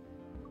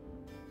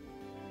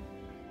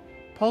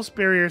 Pulse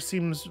barrier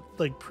seems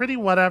like pretty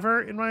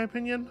whatever in my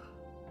opinion.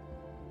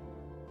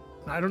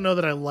 I don't know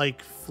that I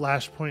like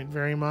Flashpoint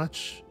very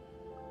much.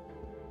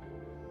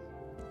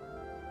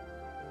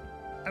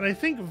 And I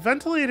think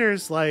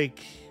ventilators like...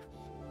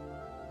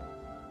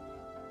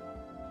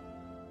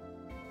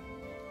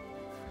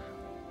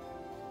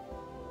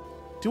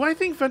 Do I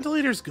think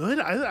ventilator's good?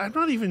 I'm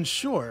not even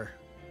sure,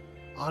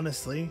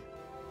 honestly.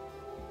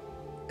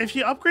 If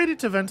you upgrade it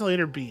to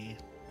Ventilator B,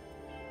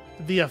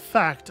 the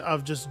effect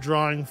of just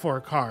drawing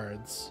 4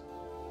 cards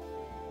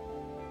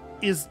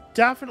is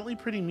definitely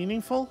pretty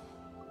meaningful.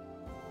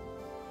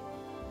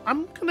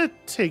 I'm gonna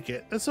take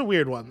it. It's a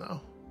weird one,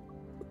 though.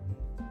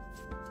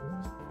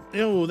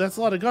 Ew, that's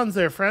a lot of guns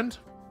there, friend.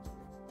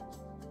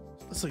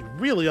 That's like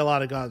really a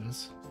lot of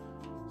guns.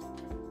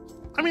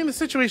 I mean, the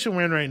situation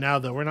we're in right now,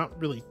 though, we're not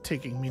really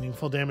taking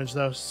meaningful damage,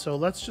 though. So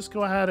let's just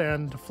go ahead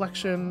and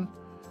deflection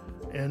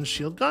and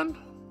shield gun.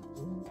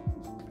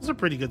 It's a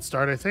pretty good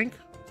start, I think.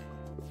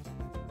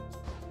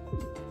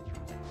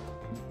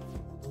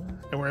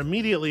 And we're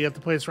immediately at the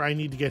place where I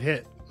need to get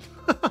hit.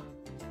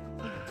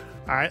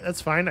 Alright,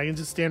 that's fine. I can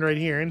just stand right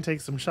here and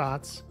take some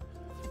shots.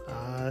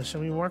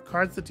 Show me more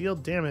cards that deal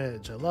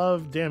damage. I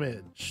love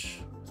damage.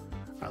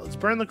 Alright, let's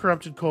burn the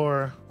Corrupted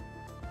Core.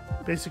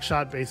 Basic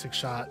shot, basic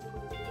shot.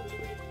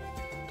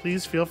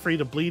 Please feel free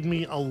to bleed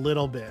me a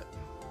little bit.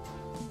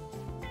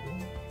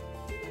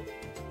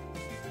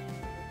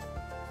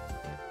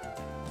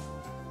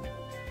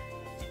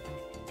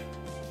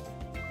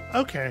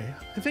 Okay,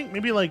 I think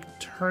maybe like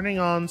turning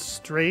on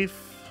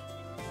strafe.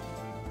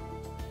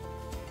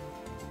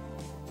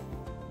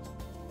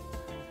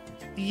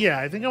 Yeah,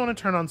 I think I want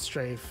to turn on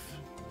strafe.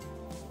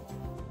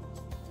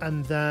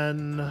 And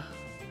then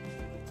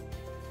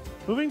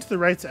moving to the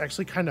right's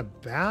actually kind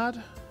of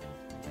bad.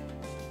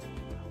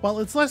 Well,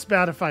 it's less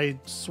bad if I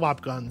swap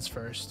guns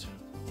first.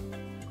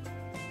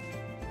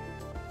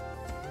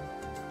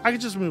 I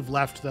could just move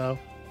left though.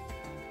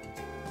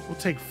 We'll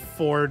take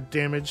 4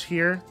 damage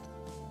here.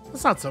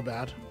 That's not so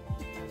bad.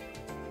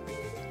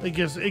 It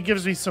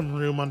gives me some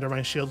room under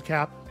my shield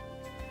cap.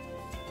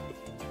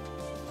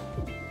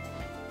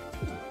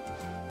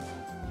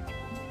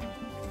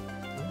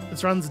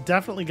 This run's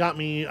definitely got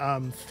me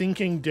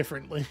thinking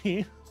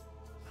differently.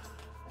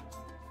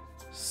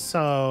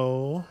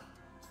 So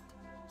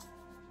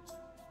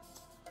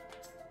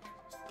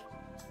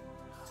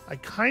I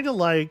kind of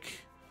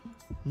like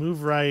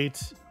move right,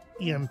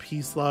 EMP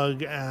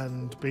slug,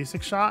 and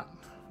basic shot.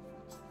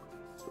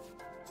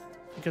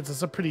 It gets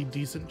us a pretty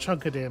decent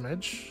chunk of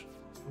damage.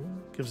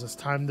 Gives us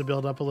time to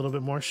build up a little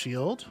bit more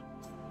shield.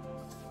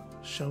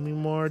 Show me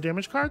more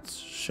damage cards.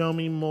 Show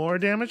me more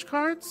damage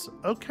cards.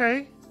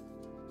 Okay.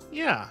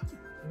 Yeah,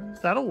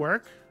 that'll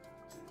work.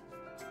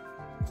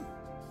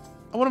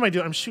 What am I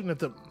doing? I'm shooting at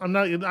the... I'm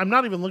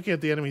not even looking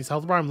at the enemy's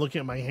health bar. I'm looking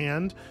at my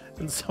hand,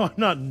 and so I'm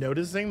not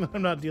noticing that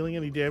I'm not dealing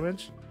any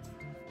damage.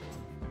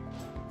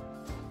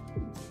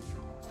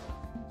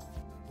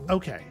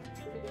 Okay.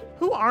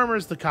 Who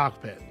armors the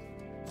cockpit?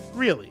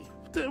 Really?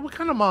 What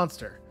kind of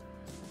monster?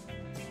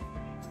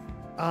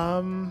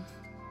 7,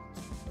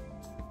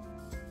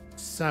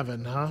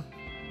 huh?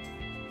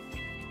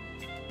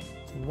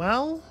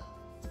 Well...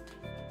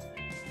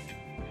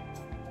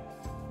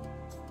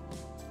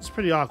 it's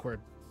pretty awkward.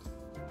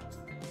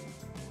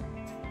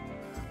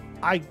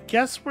 I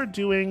guess we're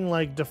doing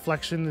like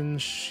deflection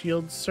and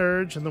shield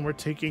surge, and then we're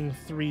taking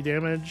 3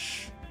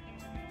 damage.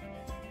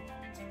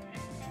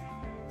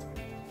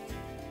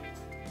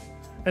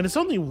 And it's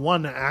only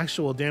 1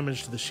 actual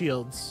damage to the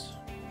shields.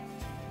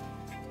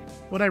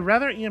 Would I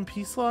rather EMP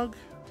slug?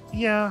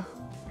 Yeah,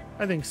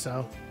 I think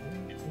so.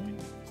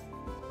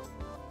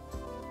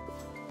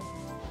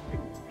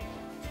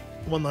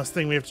 One last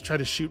thing we have to try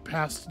to shoot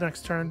past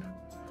next turn.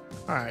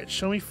 Alright,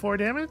 show me 4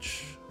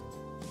 damage.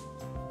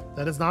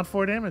 That is not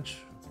 4 damage.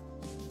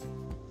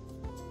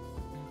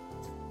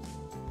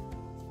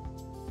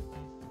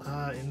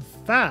 In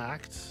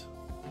fact,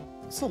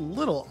 It's a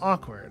little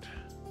awkward.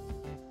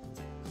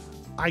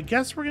 I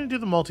guess we're going to do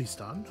the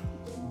multi-stun.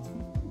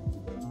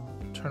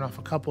 Turn off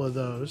a couple of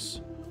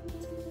those.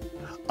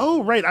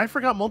 Oh, right. I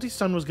forgot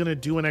multi-stun was going to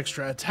do an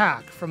extra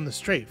attack from the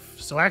strafe.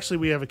 So actually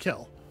we have a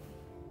kill.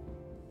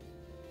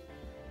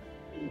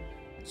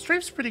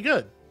 Strafe's pretty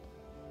good.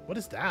 What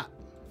is that?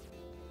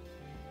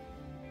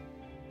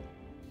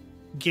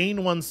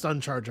 Gain 1 stun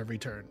charge every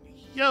turn.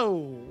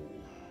 Yo!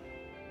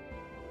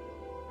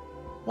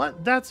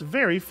 What? That's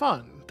very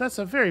fun. That's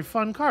a very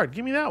fun card.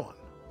 Give me that one.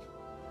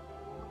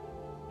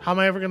 How am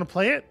I ever going to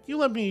play it? You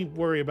let me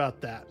worry about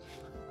that.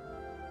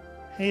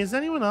 Hey, is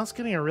anyone else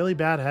getting a really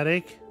bad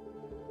headache?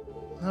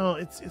 No,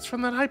 it's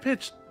from that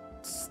high-pitched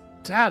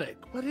static.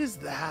 What is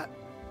that?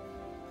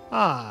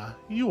 Ah,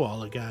 you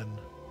all again.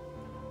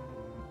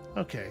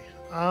 Okay.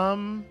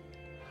 Kind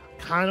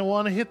of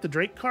want to hit the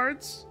Drake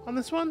cards on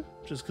this one,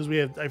 just because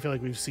I feel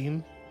like we've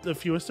seen the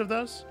fewest of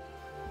those.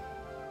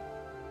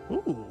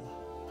 Ooh,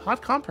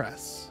 hot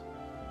compress.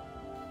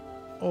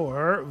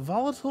 Or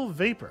volatile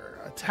vapor.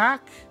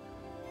 Attack,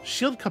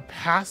 shield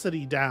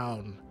capacity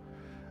down.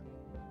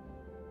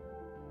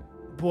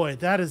 Boy,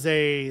 that is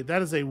a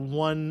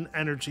 1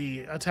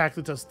 energy attack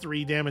that does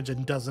 3 damage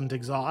and doesn't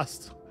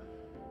exhaust.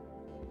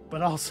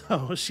 But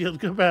also, shield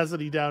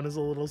capacity down is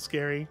a little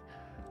scary.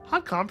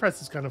 Hot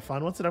compress is kind of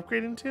fun. What's it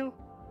upgrading to?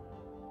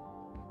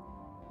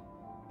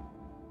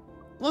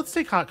 Let's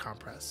take hot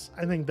compress.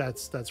 I think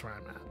that's where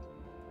I'm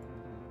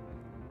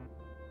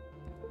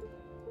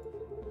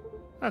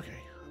at. Okay.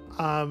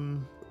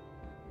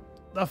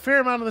 A fair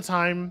amount of the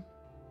time.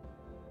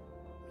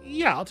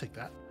 Yeah, I'll take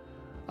that.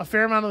 A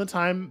fair amount of the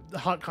time, the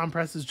hot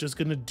compress is just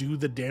going to do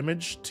the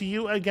damage to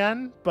you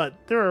again, but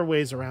there are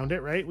ways around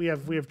it, right? We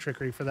have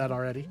trickery for that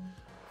already.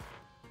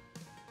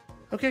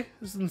 Okay,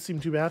 this doesn't seem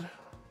too bad.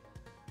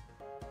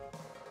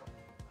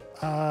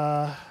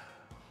 I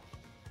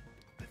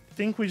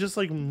think we just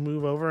like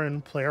move over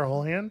and play our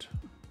whole hand.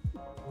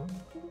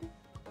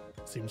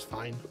 Seems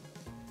fine.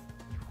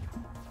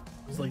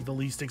 It's like the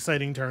least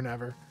exciting turn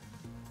ever.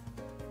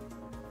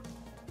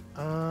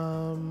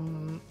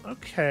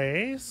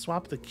 Okay,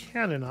 swap the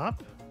cannon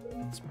up.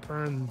 Let's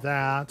burn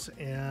that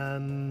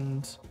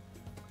and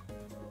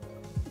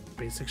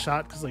basic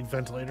shot, because like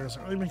ventilators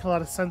don't really make a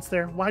lot of sense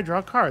there. Why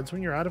draw cards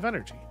when you're out of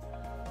energy?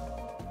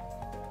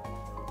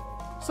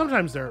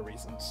 Sometimes there are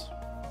reasons.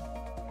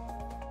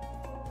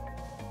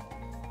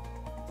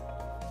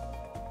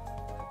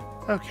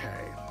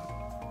 Okay.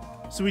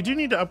 So we do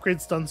need to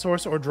upgrade stun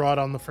source or draw it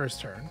on the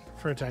first turn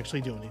for it to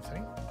actually do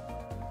anything.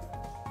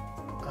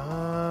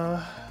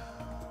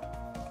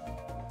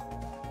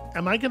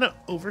 Am I gonna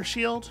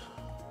overshield?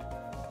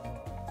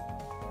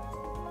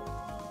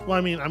 Well,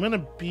 I mean, I'm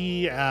gonna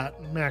be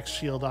at max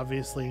shield,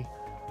 obviously.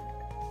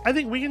 I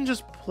think we can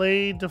just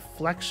play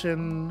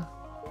deflection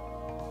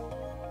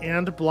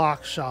and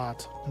block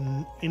shot,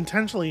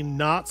 intentionally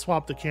not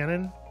swap the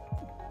cannon,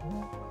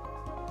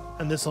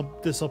 and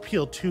this'll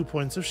peel 2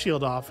 points of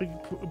shield off. It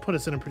put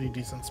us in a pretty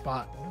decent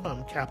spot,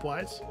 cap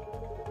wise.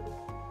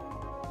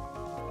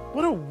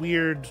 What a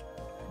weird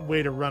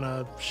way to run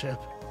a ship.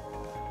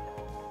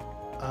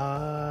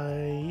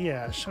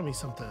 Yeah, show me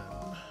something.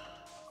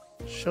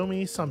 Show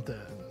me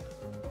something.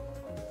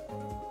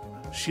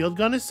 Shield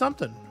gun is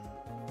something.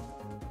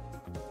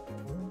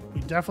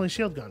 We definitely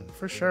shield gun,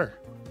 for sure.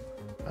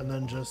 And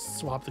then just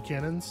swap the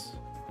cannons.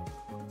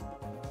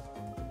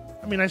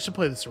 I mean, I should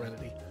play the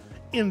Serenity.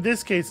 In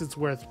this case, it's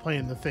worth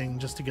playing the thing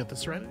just to get the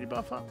Serenity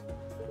buff up.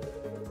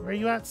 Where are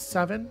you at?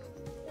 7?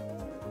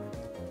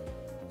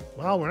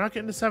 Well, we're not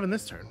getting to 7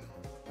 this turn.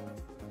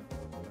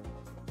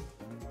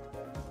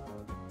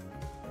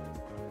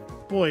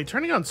 Boy,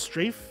 turning on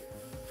strafe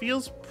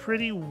feels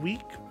pretty weak,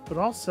 but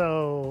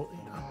also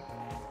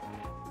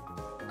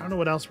I don't know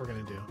what else we're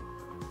gonna do.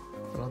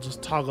 But I'll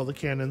just toggle the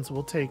cannons.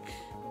 We'll take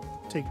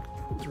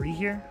 3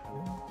 here.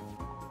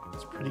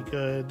 It's pretty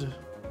good.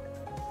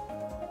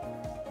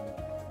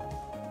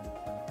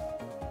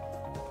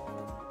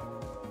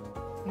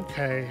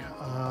 Okay,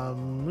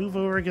 move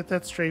over, get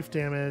that strafe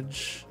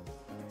damage.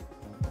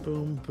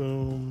 Boom,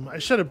 boom. I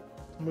should have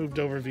moved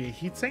over via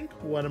heatsink.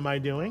 What am I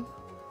doing?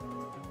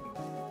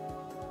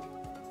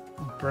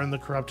 Burn the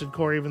corrupted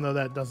core, even though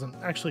that doesn't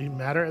actually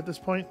matter at this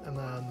point, and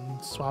then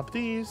swap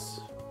these.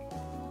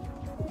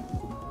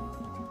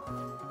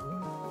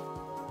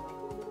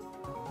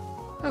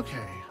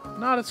 Okay,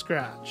 not a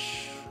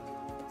scratch.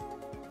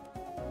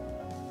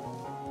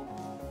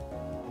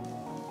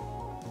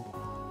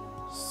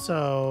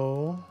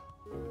 So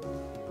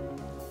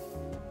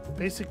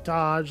basic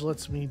dodge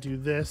lets me do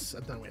this,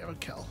 and then we have a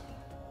kill.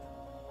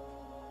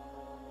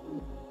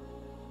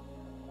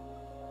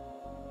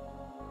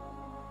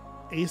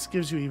 Ace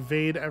gives you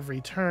evade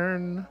every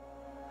turn.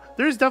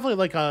 There's definitely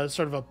like a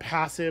sort of a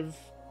passive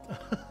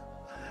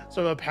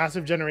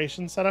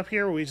generation setup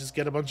here where we just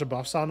get a bunch of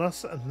buffs on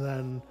us and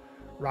then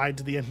ride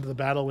to the end of the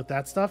battle with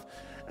that stuff.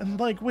 And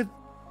like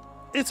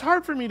it's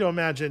hard for me to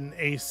imagine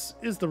Ace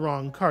is the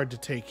wrong card to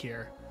take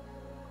here.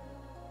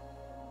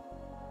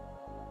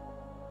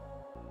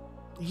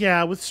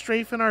 Yeah, with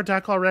Strafe in our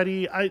deck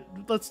already,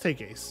 let's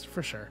take Ace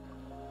for sure.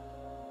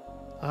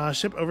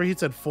 Ship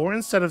overheats at 4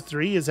 instead of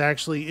 3 is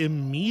actually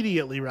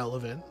immediately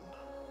relevant.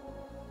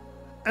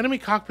 Enemy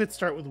cockpit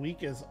start with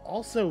weak is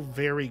also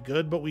very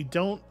good, but we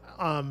don't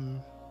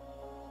have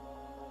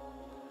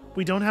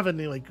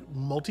any like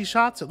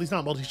multi-shots, at least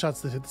not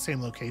multi-shots that hit the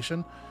same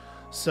location.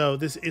 So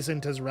this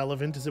isn't as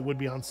relevant as it would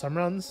be on some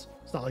runs.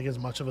 It's not like as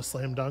much of a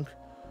slam dunk.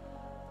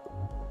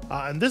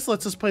 And this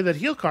lets us play that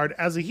heal card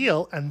as a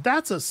heal, and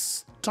that's a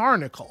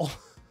Starnicle.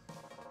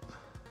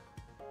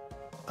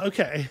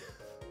 Okay.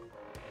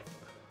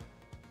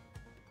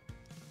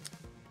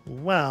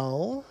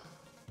 Well,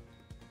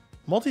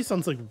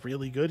 multi-sun's like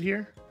really good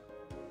here.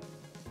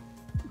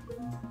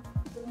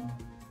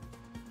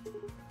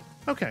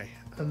 Okay,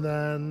 and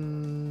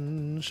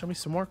then show me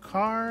some more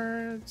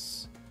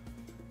cards.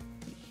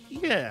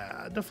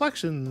 Yeah,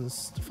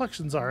 deflections.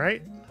 Deflection's all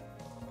right.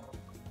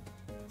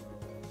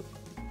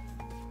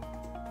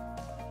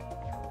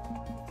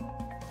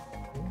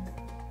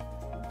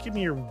 Give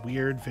me your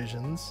weird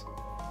visions.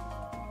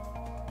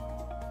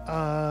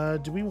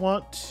 Do we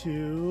want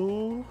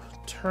to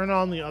turn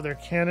on the other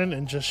cannon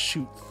and just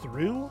shoot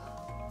through?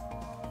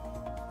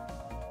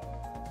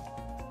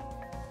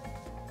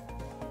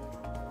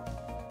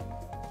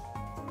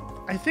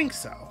 I think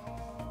so.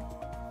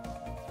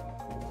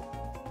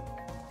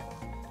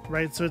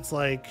 Right, so it's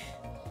like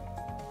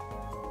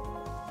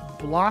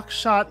block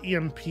shot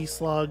EMP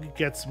slug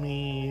gets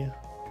me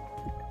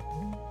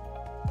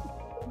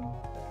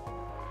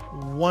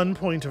 1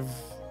 point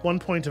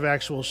of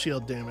actual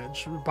shield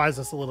damage. It buys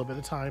us a little bit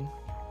of time.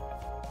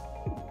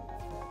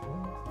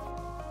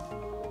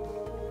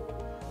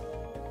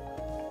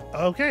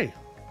 Okay.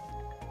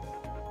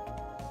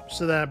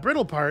 So that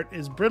brittle part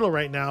is brittle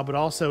right now, but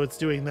also it's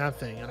doing that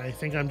thing, and I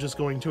think I'm just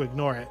going to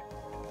ignore it.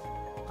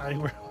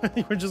 I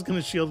think we're just going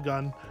to shield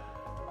gun.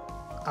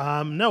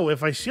 No,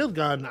 if I shield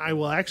gun, I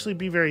will actually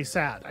be very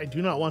sad. I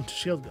do not want to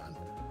shield gun.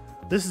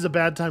 This is a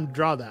bad time to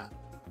draw that.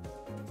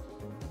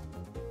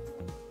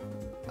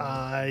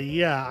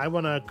 Yeah, I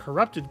want a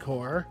Corrupted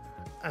Core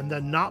and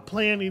then not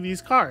play any of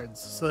these cards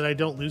so that I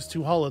don't lose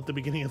 2 hull at the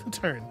beginning of the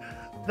turn.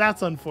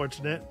 That's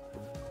unfortunate.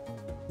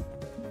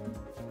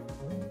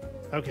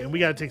 Okay, we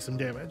gotta take some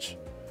damage.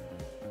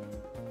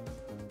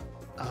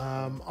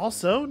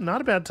 Also, not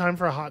a bad time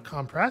for a hot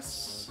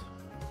compress.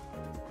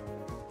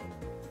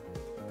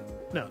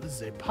 No, this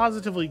is a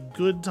positively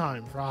good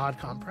time for a hot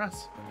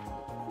compress.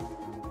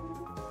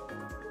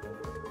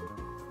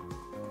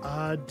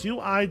 Do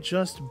I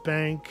just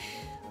bank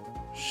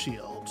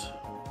shield?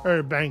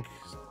 Or bank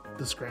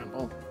the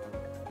scramble?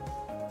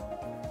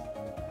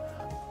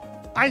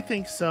 I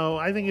think so.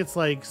 I think it's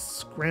like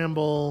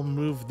scramble,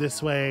 move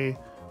this way,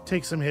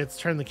 take some hits,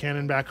 turn the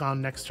cannon back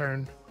on next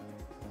turn.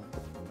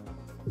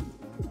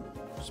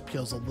 Just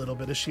peels a little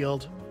bit of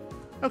shield.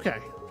 Okay.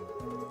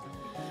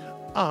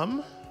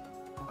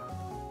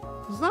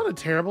 It's not a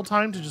terrible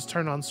time to just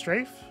turn on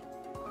Strafe.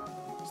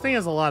 This thing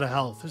has a lot of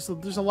health.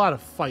 There's a lot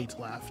of fight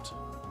left.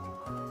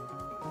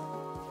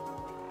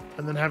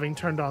 And then having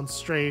turned on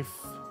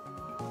Strafe,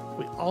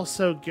 we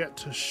also get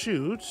to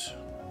shoot.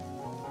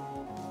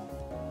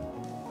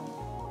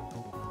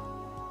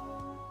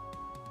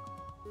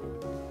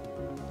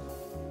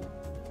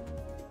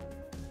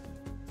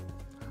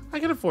 I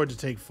can afford to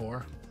take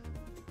 4.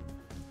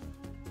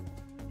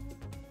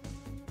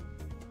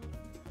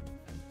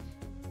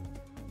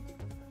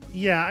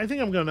 Yeah, I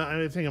think I'm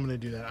gonna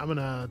do that. I'm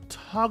gonna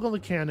toggle the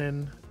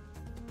cannon,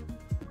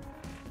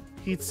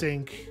 heat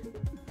sink,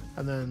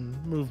 and then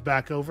move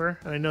back over.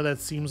 And I know that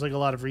seems like a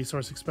lot of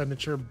resource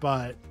expenditure,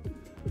 but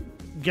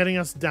getting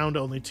us down to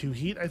only 2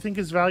 heat, I think,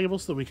 is valuable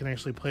so that we can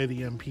actually play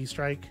the EMP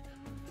strike.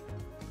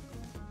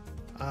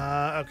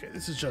 Okay,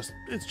 it's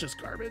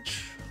just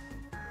garbage.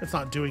 It's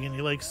not doing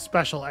any like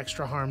special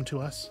extra harm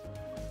to us.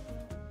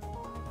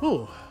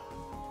 Ooh,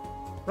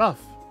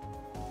 rough.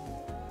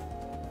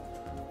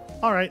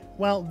 All right,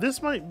 well,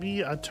 this might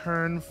be a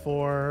turn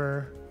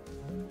for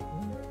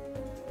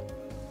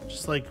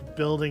just like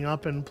building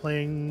up and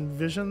playing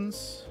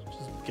visions,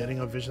 just getting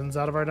a visions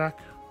out of our deck.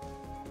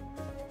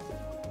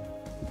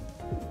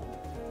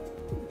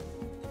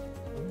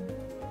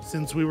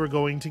 Since we were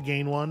going to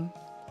gain 1.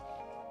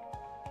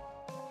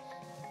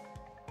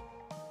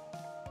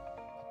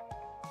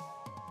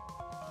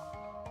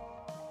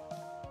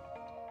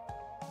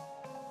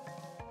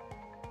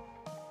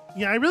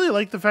 Yeah, I really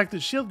like the fact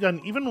that shield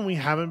gun, even when we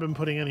haven't been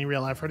putting any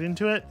real effort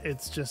into it,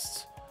 it's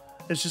just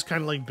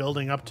kind of like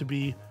building up to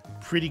be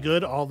pretty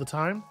good all the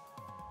time.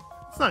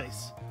 It's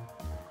nice.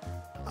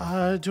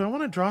 Do I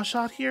want to draw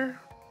shot here?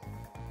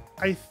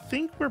 I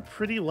think we're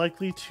pretty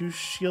likely to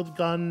shield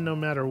gun no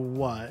matter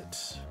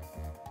what.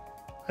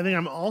 I think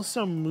I'm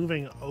also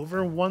moving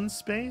over 1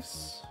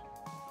 space.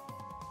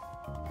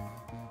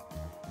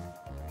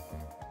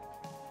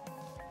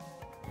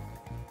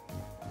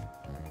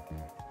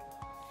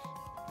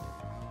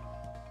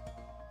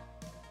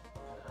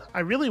 I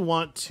really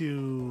want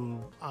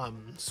to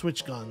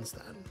switch guns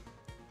then.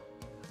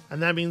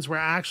 And that means we're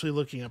actually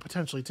looking at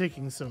potentially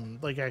taking some,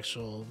 like,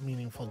 actual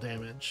meaningful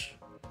damage.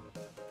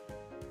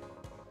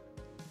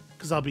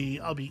 Because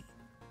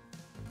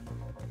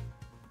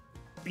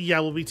yeah,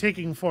 we'll be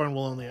taking 4 and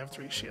we'll only have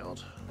 3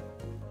 shield.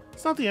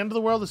 It's not the end of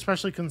the world,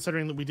 especially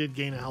considering that we did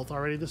gain a health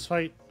already this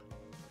fight.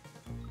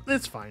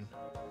 It's fine.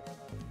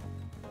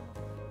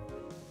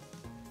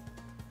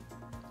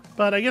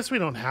 But I guess we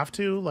don't have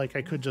to. Like,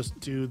 I could just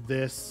do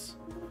this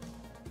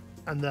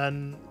and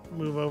then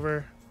move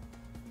over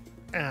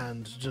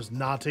and just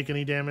not take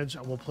any damage.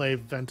 And we'll play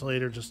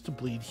Ventilator just to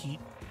bleed heat.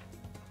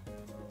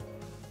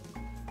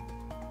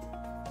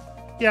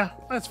 Yeah,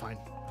 that's fine.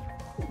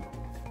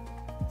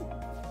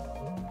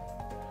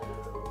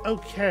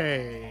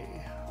 Okay.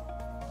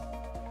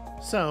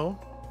 So,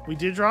 we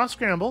did draw a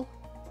scramble,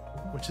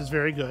 which is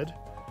very good.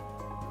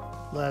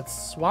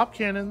 Let's swap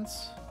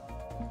cannons.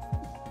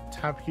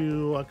 Tap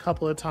you a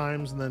couple of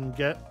times and then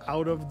get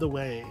out of the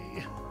way.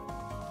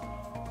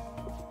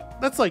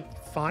 That's like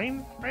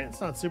fine, right?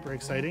 It's not super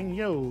exciting.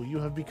 Yo, you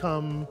have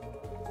become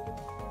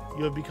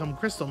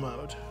crystal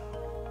mode.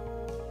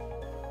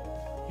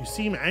 You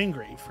seem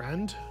angry,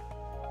 friend.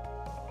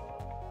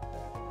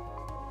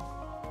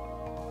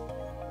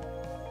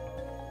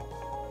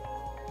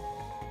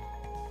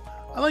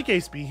 I like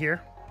Ace B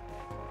here.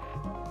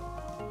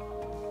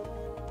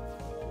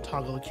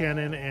 Toggle the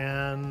cannon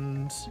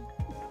and...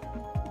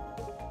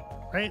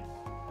 right?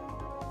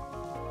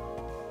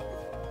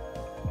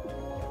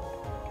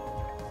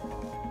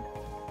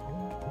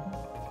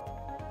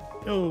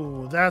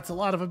 Oh, that's a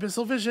lot of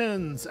abyssal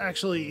visions,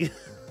 actually.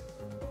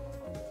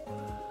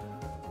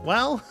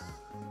 Well,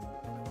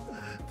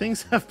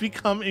 things have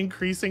become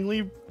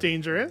increasingly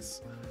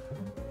dangerous.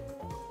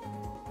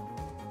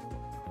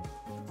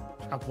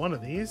 Drop one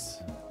of these.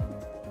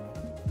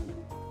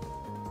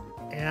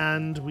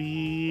 And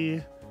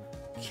we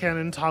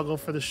cannon toggle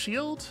for the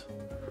shield.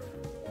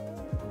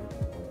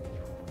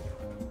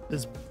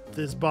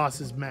 This boss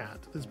is mad.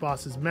 This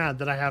boss is mad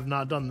that I have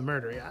not done the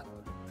murder yet.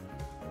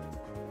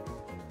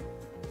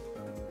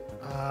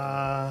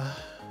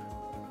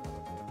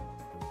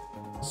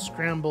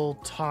 Scramble,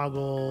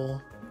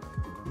 toggle,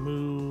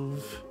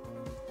 move.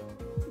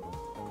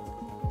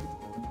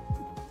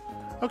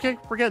 Okay,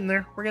 we're getting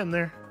there. We're getting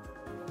there.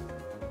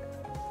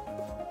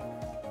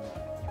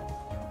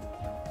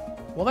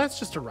 Well, that's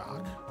just a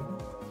rock.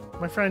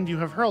 My friend, you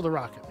have hurled a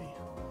rock at me.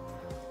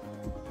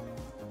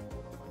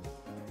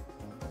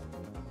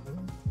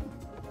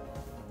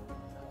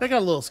 That got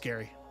a little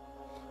scary.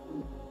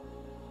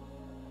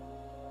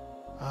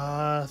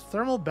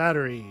 Thermal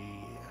battery.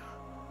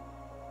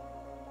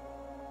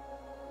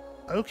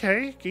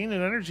 Okay, gain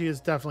in energy is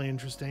definitely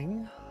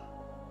interesting.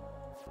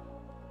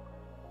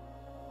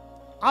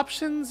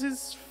 Options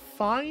is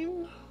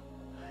fine.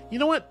 You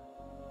know what?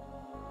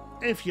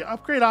 If you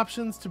upgrade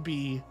options to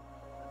B,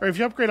 or if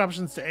you upgrade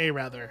options to A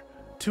rather,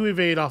 to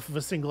evade off of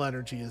a single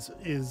energy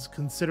is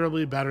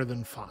considerably better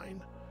than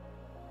fine.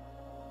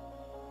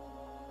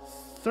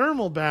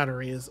 Thermal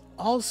battery is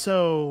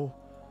also,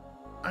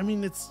 I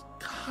mean, it's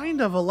kind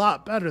of a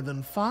lot better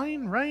than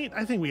fine, right?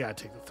 I think we gotta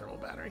take the thermal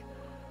battery.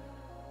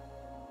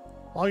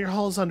 While your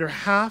hull is under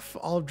half,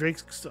 all of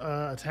Drake's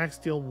attacks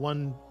deal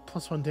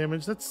 +1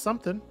 damage. That's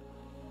something.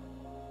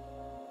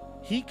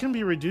 Heat can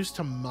be reduced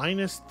to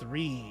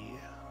 -3.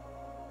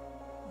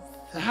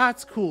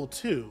 That's cool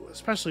too,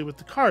 especially with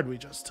the card we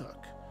just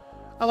took.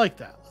 I like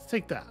that. Let's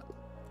take that.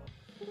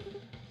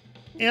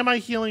 Am I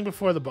healing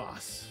before the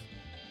boss?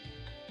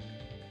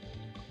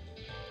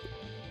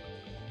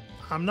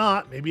 I'm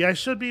not. Maybe I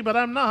should be, but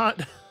I'm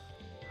not.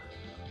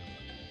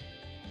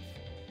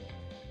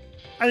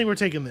 I think we're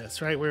taking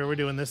this, right? We're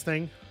doing this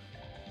thing.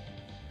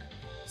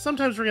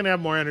 Sometimes we're going to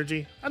have more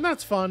energy, and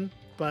that's fun,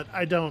 but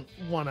I don't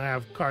want to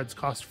have cards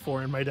cost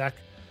 4 in my deck.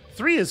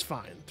 3 is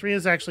fine. 3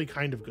 is actually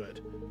kind of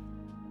good.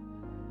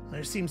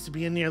 There seems to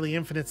be a nearly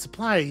infinite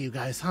supply of you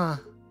guys, huh?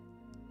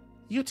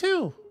 You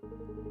too?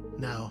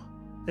 No,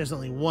 there's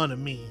only one of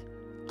me.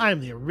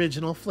 I'm the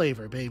original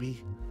flavor,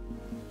 baby.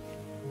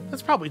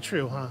 That's probably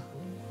true, huh?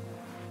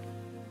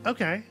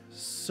 Okay,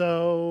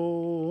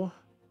 so...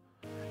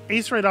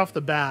 Ace right off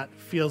the bat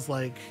feels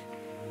like...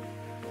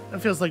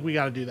 That feels like we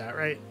gotta do that,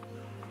 right?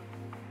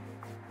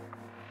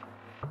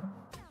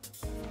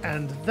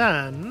 And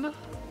then...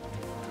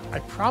 I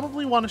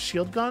probably want a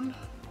shield gun.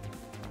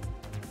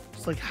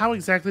 It's like, how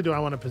exactly do I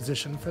want to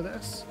position for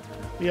this?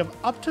 We have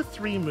up to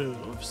 3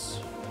 moves.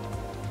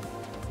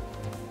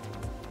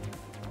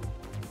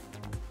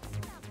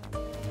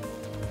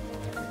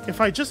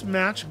 If I just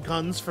match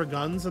guns for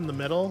guns in the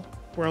middle,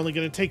 we're only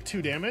going to take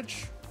 2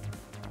 damage.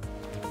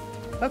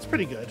 That's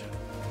pretty good.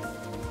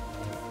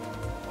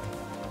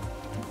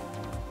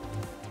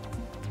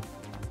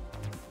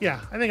 Yeah,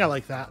 I think I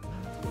like that.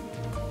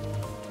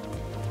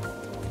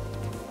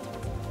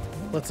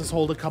 Lets us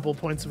hold a couple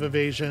points of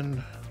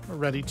evasion. We're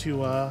ready to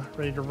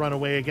run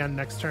away again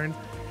next turn.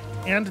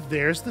 And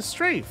there's the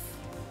strafe.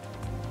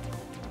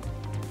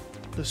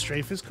 The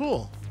strafe is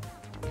cool.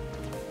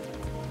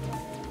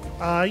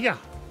 Yeah.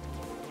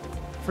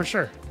 For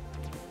sure.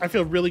 I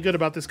feel really good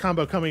about this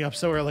combo coming up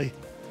so early.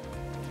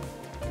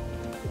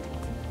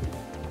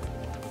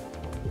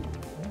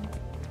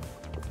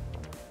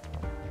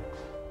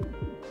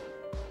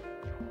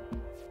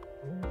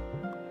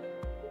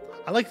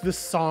 I like this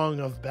song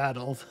of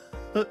battle.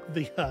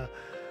 The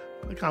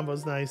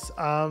combo's nice.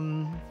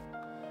 So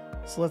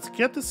let's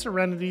get the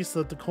Serenity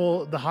so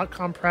that the hot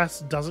compress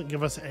doesn't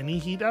give us any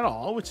heat at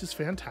all, which is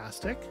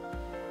fantastic.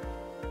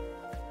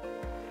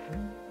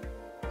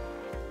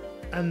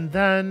 And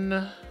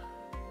then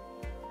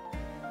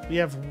we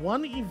have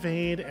one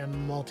evade and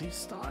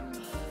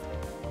multi-stun.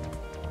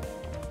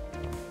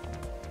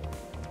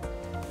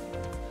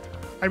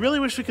 I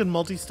really wish we could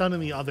multi-stun in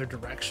the other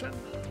direction.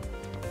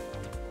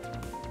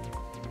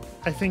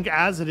 I think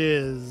as it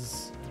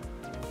is,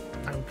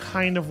 I'm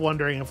kind of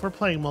wondering if we're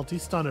playing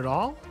multi-stun at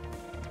all.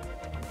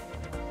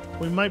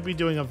 We might be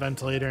doing a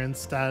ventilator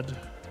instead.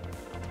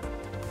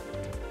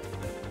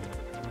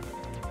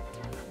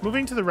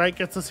 Moving to the right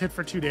gets us hit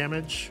for 2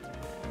 damage,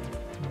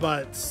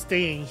 but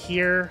staying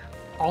here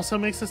also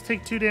makes us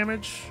take 2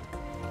 damage.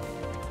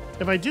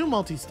 If I do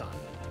multi-stun,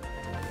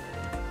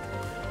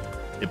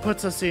 it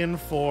puts us in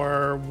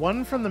for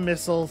 1 from the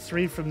missile,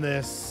 3 from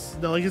this.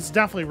 No, like, it's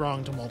definitely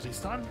wrong to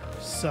multi-stun.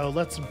 So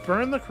let's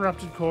burn the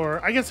corrupted core.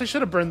 I guess I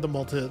should have burned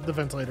the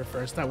ventilator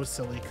first. That was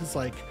silly, because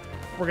like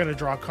we're gonna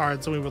draw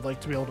cards and we would like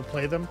to be able to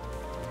play them.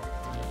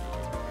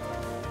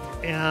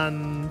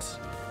 And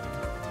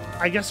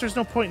I guess there's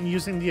no point in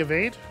using the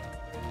evade.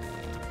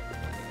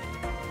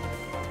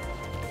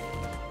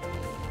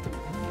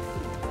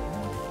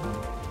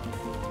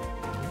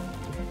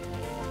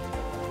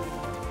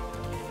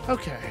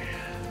 Okay,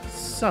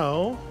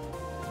 so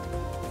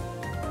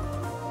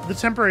the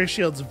temporary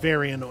shield's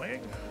very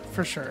annoying,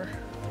 for sure.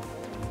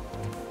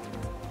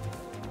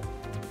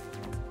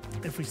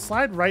 If we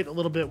slide right a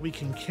little bit, we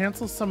can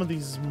cancel some of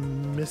these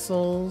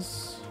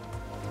missiles.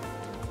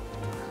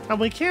 And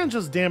we can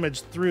just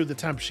damage through the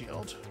temp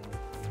shield.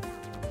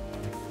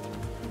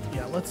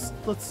 Yeah, let's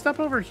step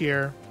over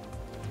here.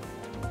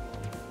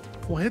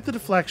 We'll hit the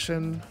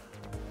deflection.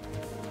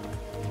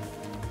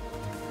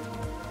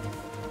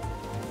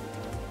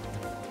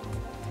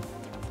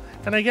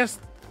 And I guess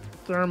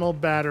thermal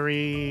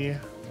battery,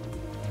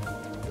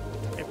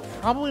 it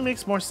probably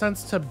makes more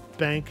sense to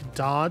bank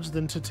dodge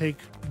than to take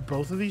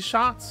both of these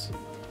shots.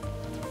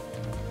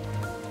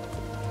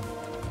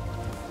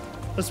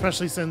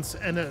 Especially since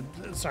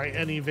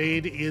an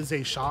evade is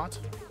a shot.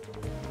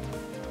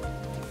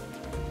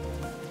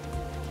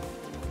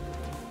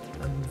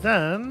 And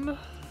then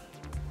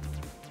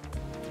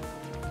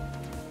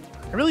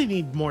I really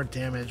need more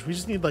damage. We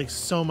just need like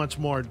so much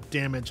more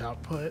damage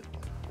output.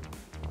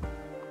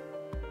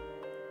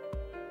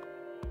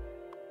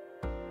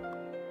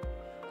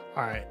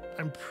 Alright,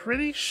 I'm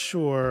pretty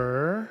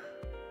sure...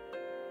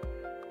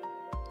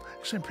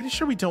 Actually, I'm pretty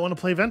sure we don't want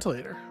to play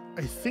Ventilator.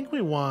 I think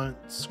we want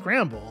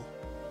Scramble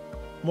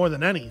more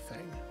than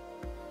anything.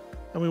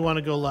 And we want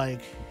to go,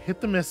 like, hit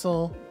the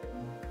missile.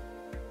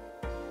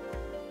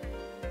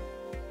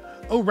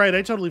 Oh, right,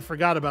 I totally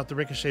forgot about the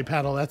Ricochet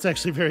paddle. That's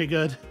actually very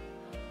good.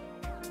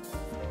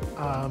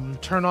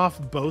 Turn off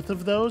both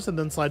of those and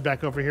then slide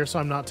back over here so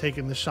I'm not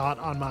taking the shot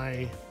on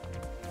my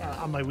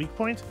weak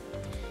point.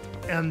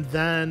 And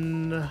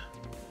then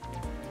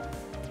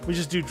we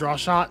just do draw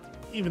shot,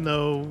 even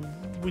though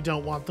we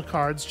don't want the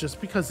cards just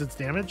because it's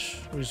damage.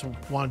 We just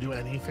want to do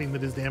anything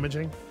that is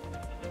damaging.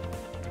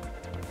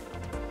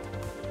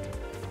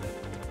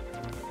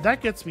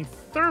 That gets me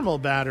thermal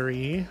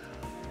battery.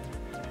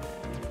 I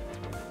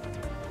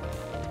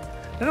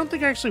don't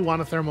think I actually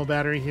want a thermal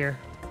battery here.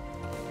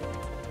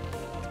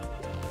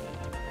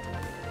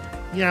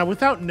 Yeah,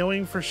 without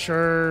knowing for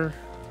sure.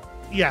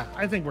 Yeah,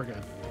 I think we're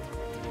good.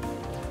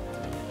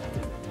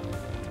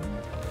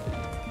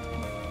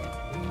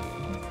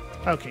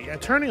 Okay, yeah,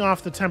 turning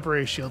off the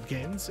temporary shield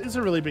gains is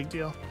a really big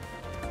deal.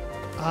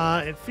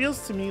 It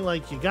feels to me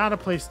like you gotta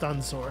play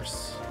Stun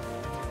Source.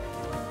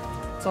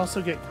 Let's also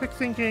get Quick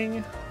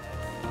Thinking.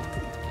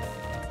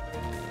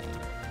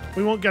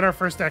 We won't get our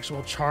first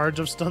actual charge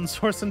of Stun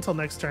Source until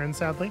next turn,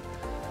 sadly.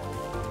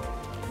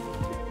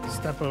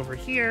 Step over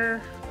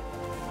here.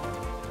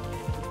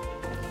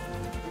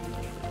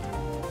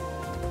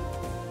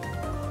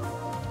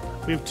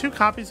 We have 2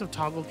 copies of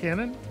Toggle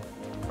Cannon.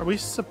 Are we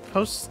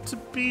supposed to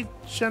be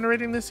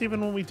generating this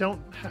even when we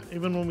don't,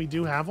 even when we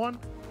do have one?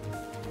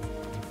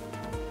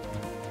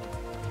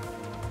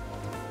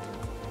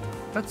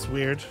 That's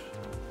weird.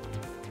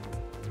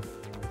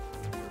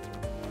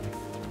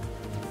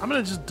 I'm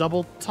gonna just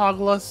double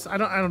toggle us. I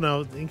don't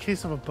know, in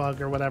case of a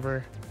bug or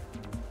whatever.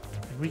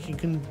 We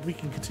can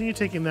continue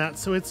taking that.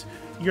 So it's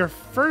your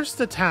first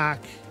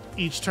attack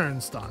each turn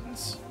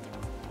stuns.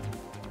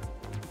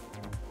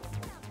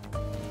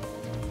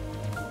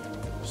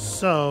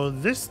 So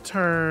this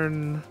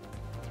turn,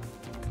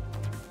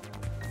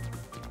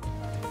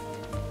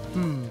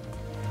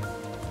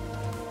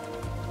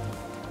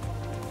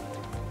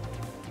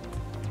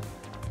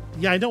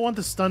 yeah, I don't want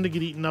the stun to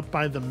get eaten up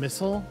by the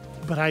missile,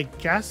 but I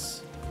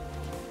guess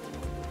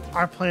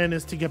our plan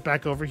is to get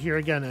back over here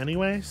again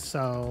anyway,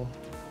 so.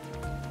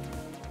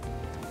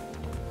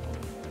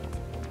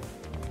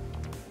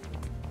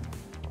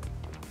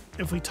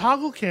 If we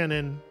toggle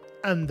cannon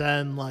and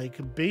then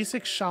like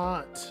basic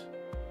shot,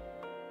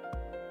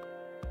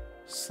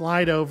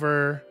 slide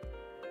over,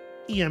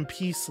 EMP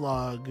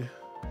slug.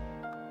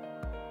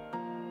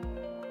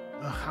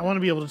 Ugh, I want to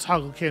be able to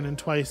toggle cannon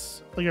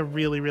twice. Like I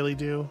really, really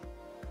do.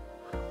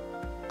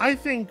 I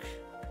think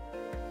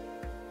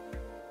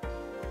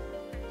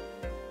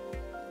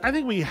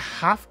we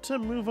have to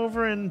move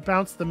over and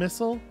bounce the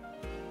missile.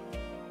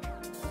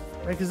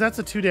 Right, because that's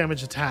a 2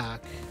 damage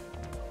attack.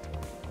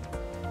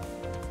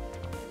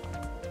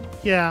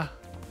 Yeah.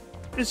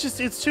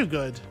 It's too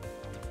good.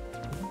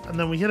 And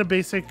then we hit a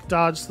basic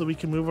dodge so that we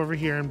can move over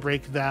here and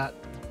break that.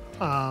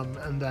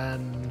 And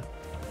then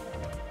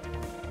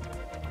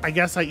I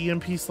guess I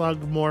EMP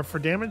slug more for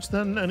damage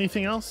than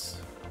anything else.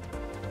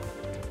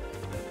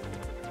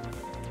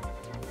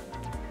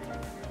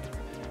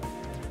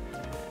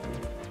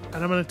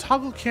 And I'm going to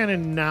toggle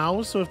cannon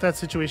now, so if that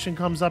situation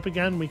comes up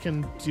again, we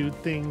can do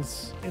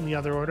things in the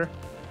other order.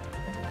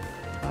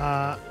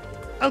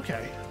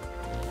 Okay.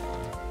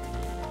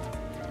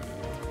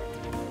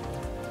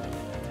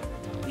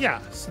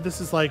 Yeah, so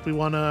this is like we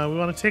want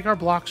to take our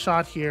block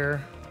shot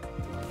here.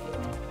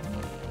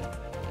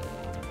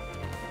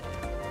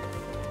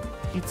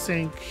 Heat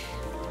sink.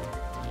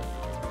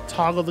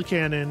 Toggle the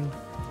cannon.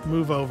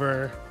 Move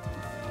over.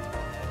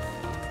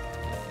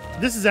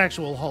 This is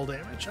actual hull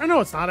damage. Oh,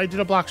 no, it's not. I did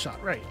a block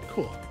shot. Right.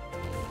 Cool.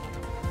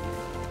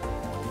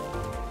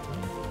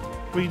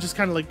 Where you just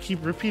kind of like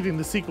keep repeating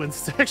the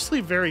sequence. It's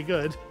actually very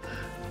good.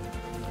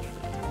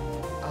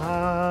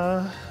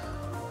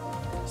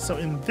 So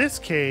in this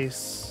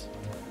case,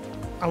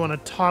 I want to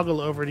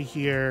toggle over to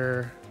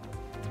here.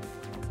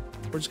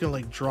 We're just going to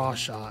like draw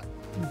shot.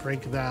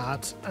 Break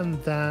that.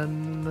 And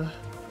then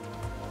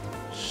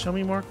show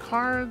me more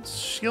cards.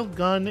 Shield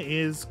gun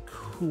is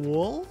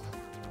cool.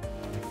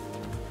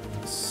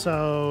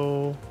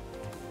 So,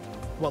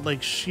 what,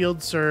 like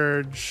shield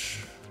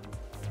surge,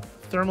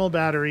 thermal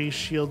battery,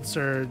 shield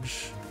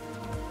surge,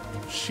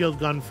 shield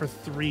gun for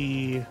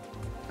 3,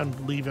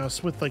 and leave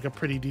us with like a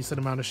pretty decent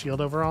amount of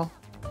shield overall.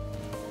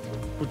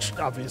 Which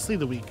obviously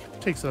the weak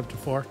takes it up to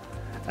 4.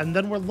 And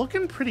then we're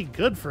looking pretty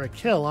good for a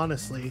kill,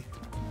 honestly.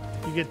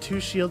 You get 2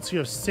 shields, so you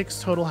have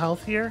 6 total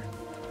health here.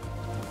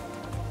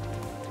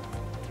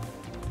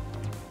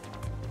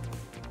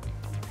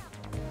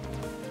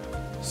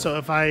 So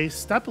if I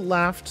step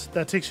left,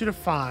 that takes you to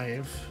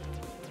 5.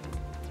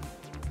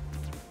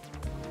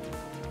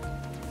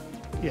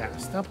 Yeah,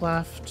 step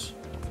left.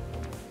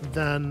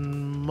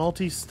 Then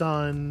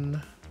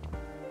multi-stun.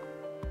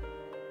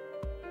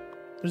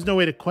 There's no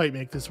way to quite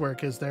make this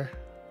work, is there?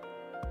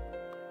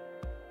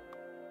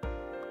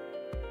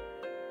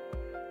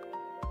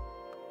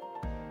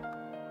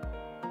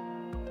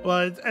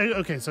 Well,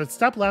 okay, so it's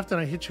step left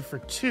and I hit you for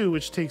 2,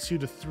 which takes you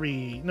to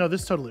 3. No,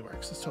 this totally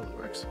works. This totally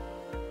works.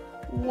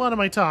 What am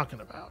I talking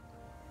about?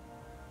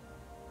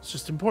 It's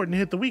just important to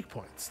hit the weak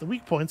points. The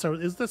weak points are,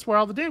 is this where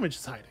all the damage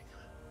is hiding?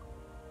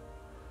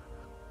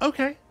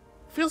 Okay.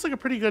 Feels like a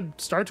pretty good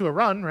start to a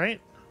run, right?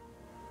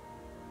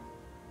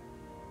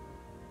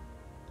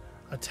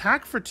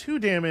 Attack for 2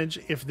 damage.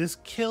 If this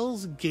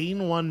kills,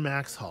 gain 1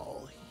 max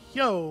hull.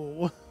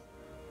 Yo.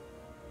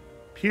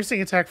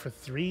 Piercing attack for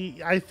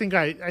 3. I think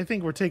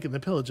we're taking the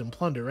pillage and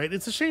plunder, right?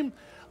 It's a shame.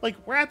 Like,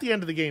 we're at the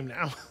end of the game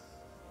now.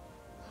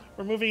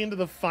 We're moving into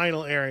the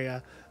final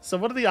area. So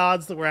what are the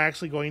odds that we're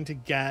actually going to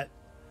get...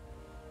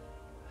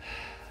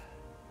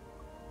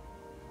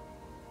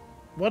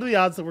 What are the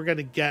odds that we're going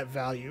to get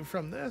value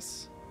from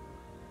this?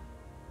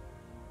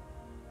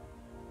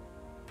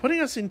 Putting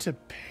us into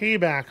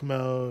payback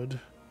mode.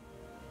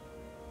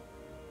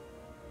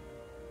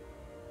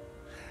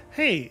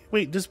 Hey,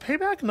 wait, does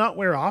payback not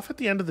wear off at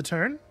the end of the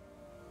turn?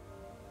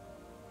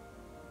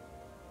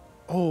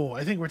 Oh,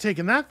 I think we're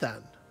taking that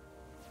then.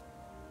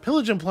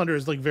 Pillage and plunder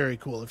is like very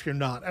cool if you're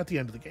not at the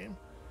end of the game.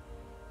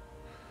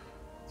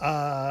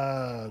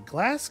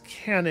 Glass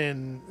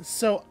cannon.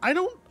 So I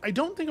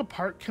don't think a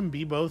part can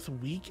be both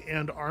weak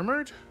and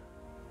armored.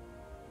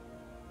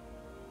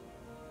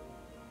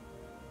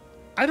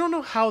 I don't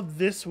know how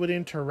this would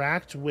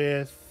interact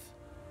with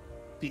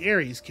the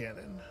Ares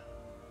cannon.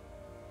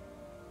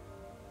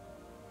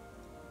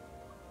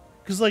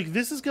 Because like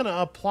this is going to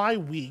apply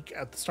weak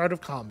at the start of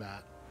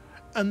combat.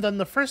 And then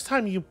the first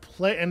time you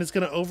play, and it's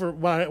going to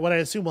what I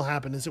assume will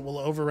happen is it will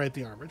overwrite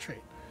the armor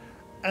trait.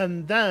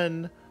 And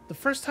then the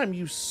first time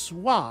you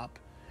swap,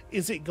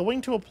 is it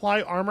going to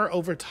apply armor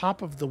over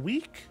top of the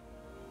weak?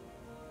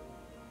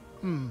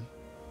 2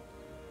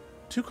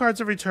 cards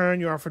every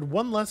turn. You're offered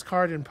 1 less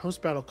card in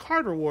post-battle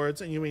card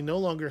rewards, and you may no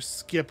longer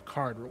skip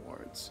card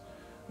rewards.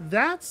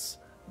 That's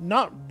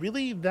not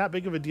really that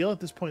big of a deal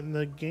at this point in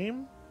the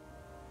game.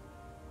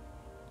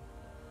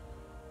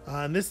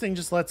 And this thing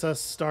just lets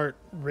us start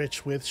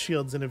rich with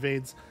shields and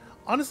evades.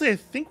 Honestly, I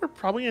think we're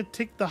probably going to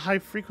take the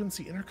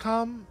high-frequency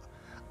intercom.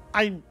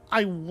 I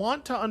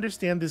want to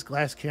understand this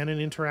glass cannon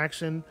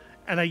interaction,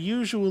 and I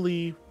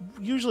usually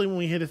when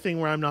we hit a thing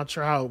where I'm not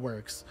sure how it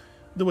works,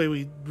 the way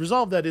we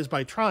resolve that is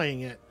by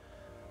trying it.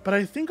 But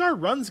I think our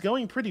run's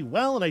going pretty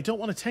well, and I don't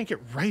want to tank it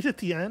right at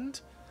the end.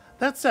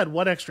 That said,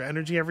 1 extra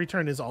energy every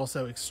turn is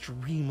also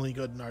extremely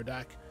good in our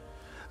deck.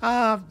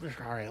 All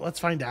right, let's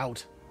find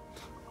out.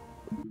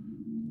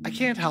 I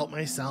can't help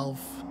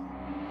myself.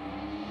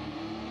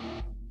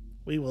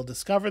 We will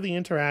discover the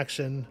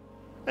interaction.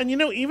 And you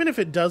know, even if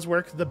it does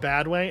work the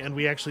bad way and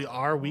we actually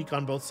are weak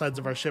on both sides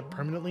of our ship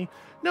permanently,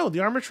 no, the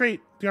armor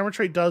trait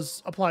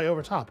does apply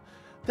over top.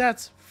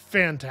 That's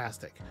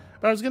fantastic.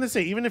 But I was going to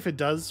say, even if it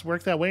does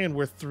work that way and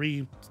we're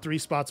three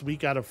spots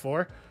weak out of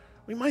 4,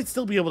 we might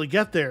still be able to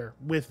get there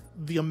with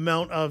the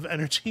amount of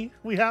energy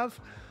we have.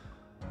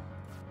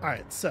 All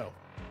right, so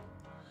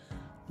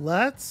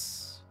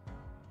let's...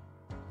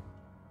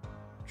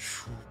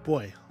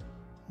 Boy,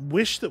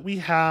 wish that we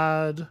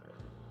had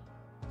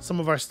some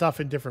of our stuff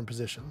in different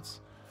positions.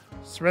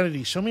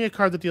 Serenity, show me a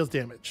card that deals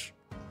damage.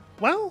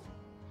 Well,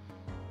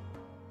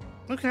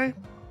 okay.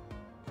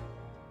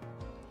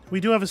 We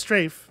do have a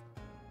strafe,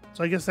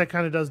 so I guess that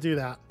kind of does do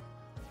that.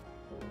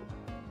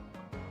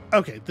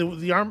 Okay,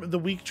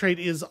 the weak trait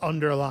is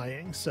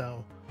underlying,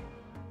 so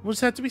we'll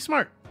just have to be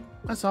smart.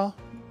 That's all.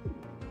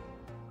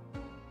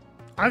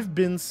 I've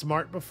been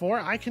smart before.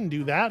 I can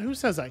do that. Who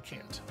says I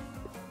can't?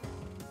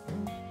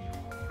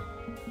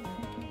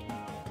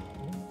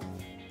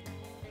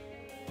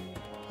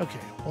 Okay,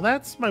 well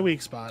that's my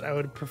weak spot. I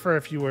would prefer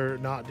if you were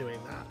not doing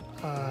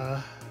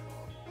that.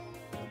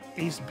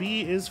 Ace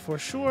B is for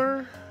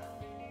sure.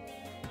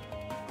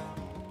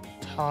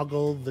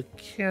 Toggle the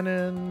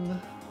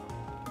cannon.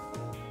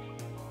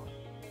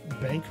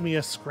 Bank me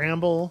a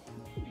scramble.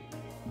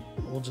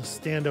 We'll just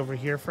stand over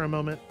here for a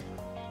moment.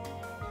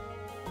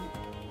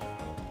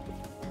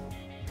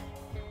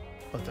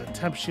 Let the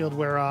temp shield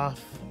wear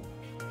off.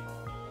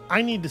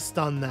 I need to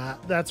stun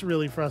that. That's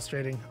really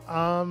frustrating.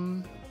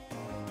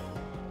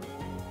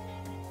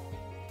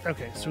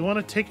 Okay, so we want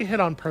to take a hit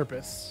on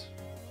purpose.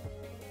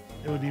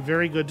 It would be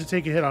very good to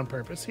take a hit on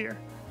purpose here.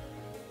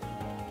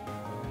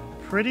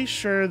 Pretty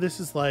sure this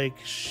is like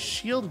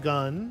shield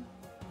gun.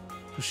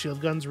 So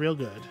shield gun's real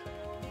good.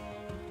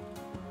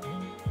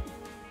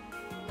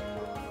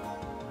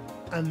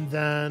 And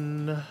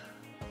then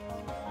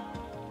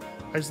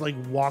I just like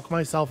walk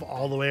myself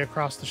all the way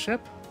across the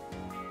ship.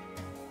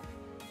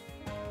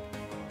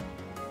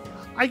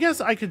 I guess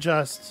I could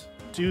just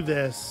do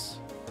this,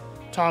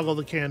 toggle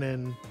the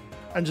cannon,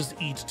 and just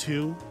eat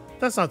 2.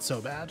 That's not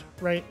so bad,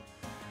 right?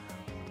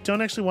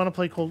 Don't actually want to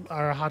play cold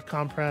or hot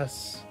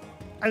compress.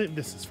 I think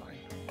this is fine.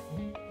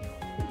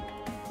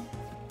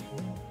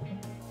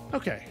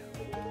 Okay.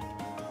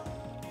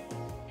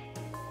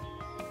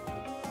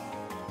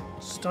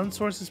 Stun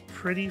source is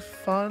pretty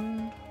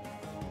fun.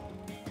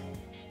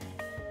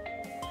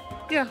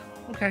 Yeah,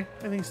 okay.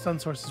 I think stun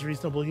source is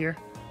reasonable here.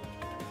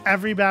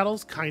 Every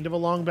battle's kind of a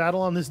long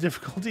battle on this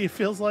difficulty, it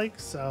feels like,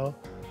 so...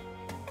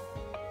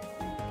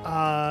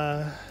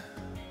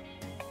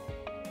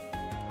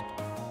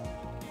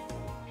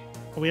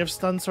 we have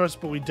stun source,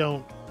 but we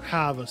don't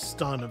have a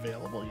stun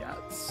available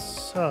yet.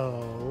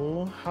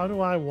 So, how do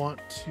I want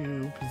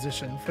to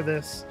position for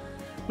this?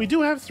 We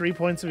do have 3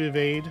 points of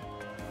evade.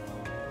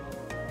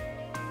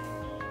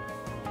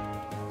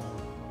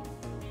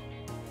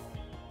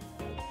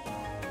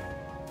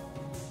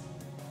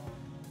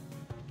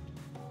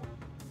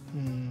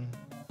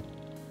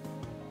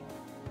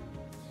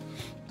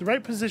 The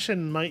right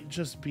position might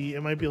just be,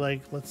 it might be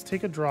like, let's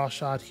take a draw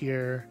shot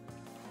here.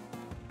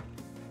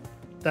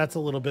 That's a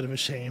little bit of a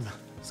shame.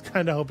 I was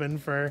kind of hoping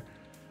for,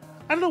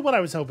 I don't know what I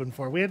was hoping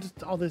for. We had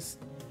all this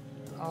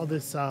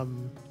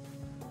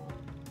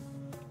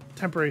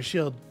temporary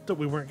shield that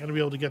we weren't going to be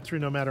able to get through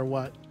no matter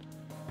what.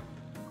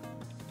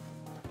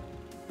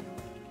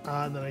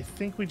 And then I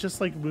think we just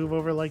like move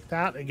over like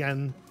that.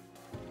 Again,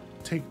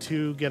 take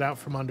 2, get out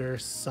from under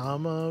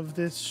some of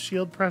this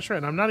shield pressure.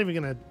 And I'm not even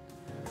gonna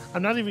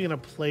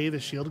play the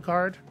shield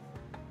card.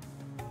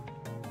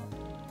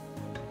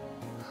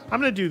 I'm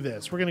gonna do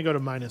this. We're gonna go to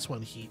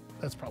 -1 heat.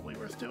 That's probably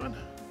worth doing.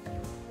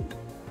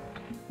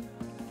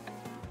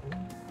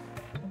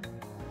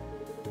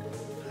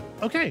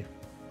 Okay.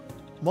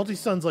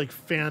 Multi-stun's like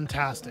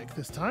fantastic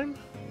this time.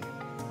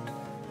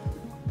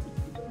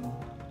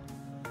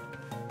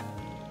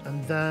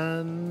 And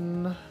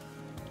then...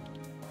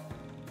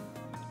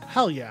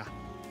 hell yeah.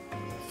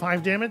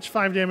 5 damage?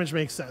 5 damage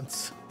makes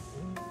sense.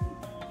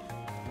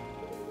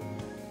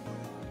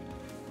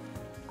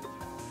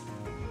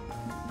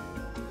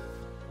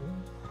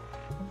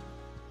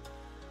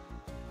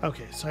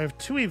 Okay, so I have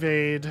 2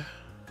 evade.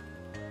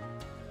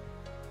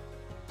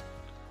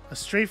 A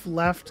strafe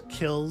left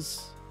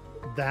kills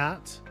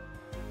that.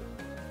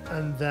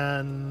 And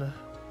then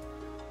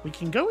we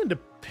can go into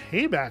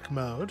payback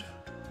mode.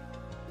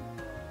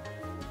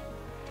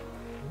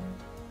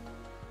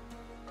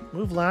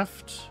 Move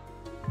left.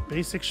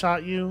 Basic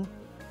shot you.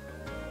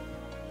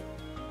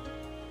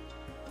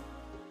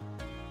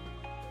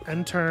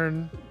 End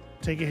turn.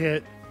 Take a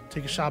hit.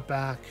 Take a shot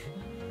back.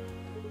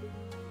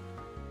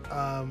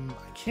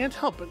 I can't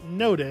help but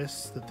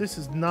notice that this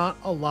is not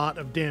a lot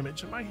of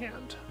damage in my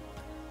hand.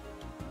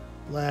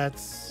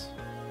 Let's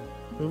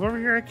move over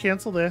here and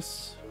cancel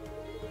this.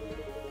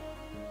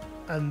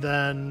 And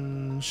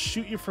then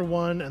shoot you for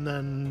 1, and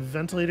then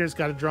Ventilator's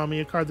got to draw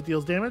me a card that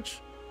deals damage.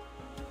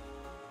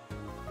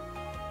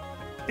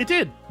 It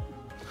did.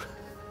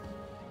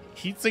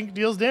 Heatsink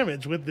deals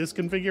damage with this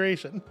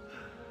configuration.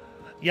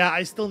 Yeah,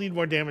 I still need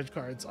more damage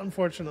cards,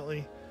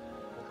 unfortunately.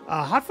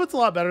 Hotfoot's a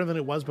lot better than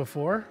it was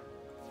before.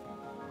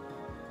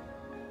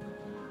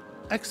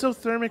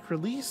 Exothermic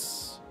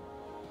Release.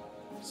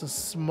 It's a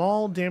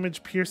small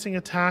damage piercing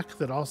attack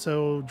that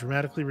also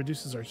dramatically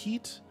reduces our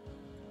heat.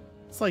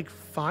 It's like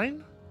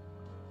fine.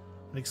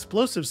 An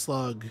Explosive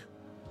Slug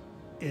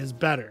is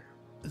better.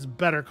 It's a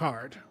better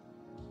card.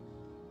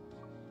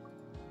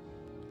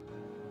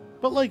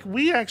 But like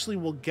we actually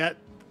will get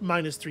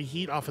 -3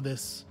 heat off of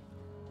this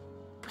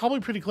probably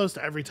pretty close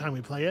to every time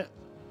we play it.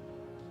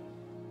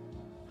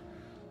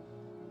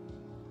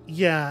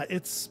 Yeah,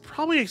 it's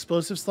probably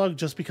Explosive Slug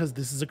just because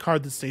this is a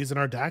card that stays in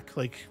our deck.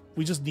 Like,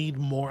 we just need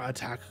more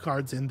attack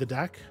cards in the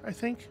deck, I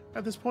think,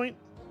 at this point.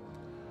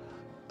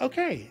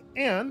 Okay,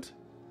 and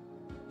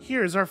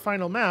here's our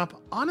final map.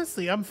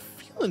 Honestly, I'm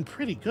feeling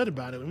pretty good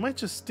about it. We might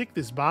just stick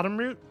this bottom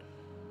route,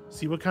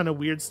 see what kind of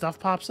weird stuff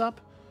pops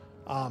up.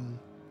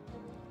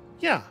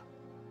 Yeah,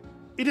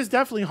 it is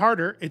definitely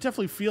harder. It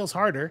definitely feels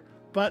harder,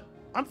 but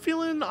I'm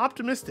feeling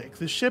optimistic.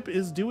 The ship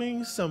is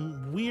doing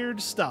some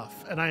weird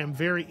stuff, and I am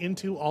very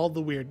into all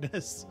the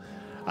weirdness.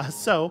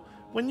 So,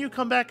 when you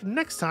come back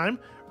next time,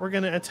 we're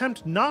going to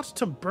attempt not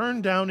to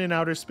burn down in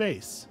outer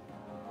space.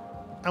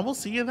 And we'll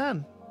see you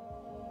then.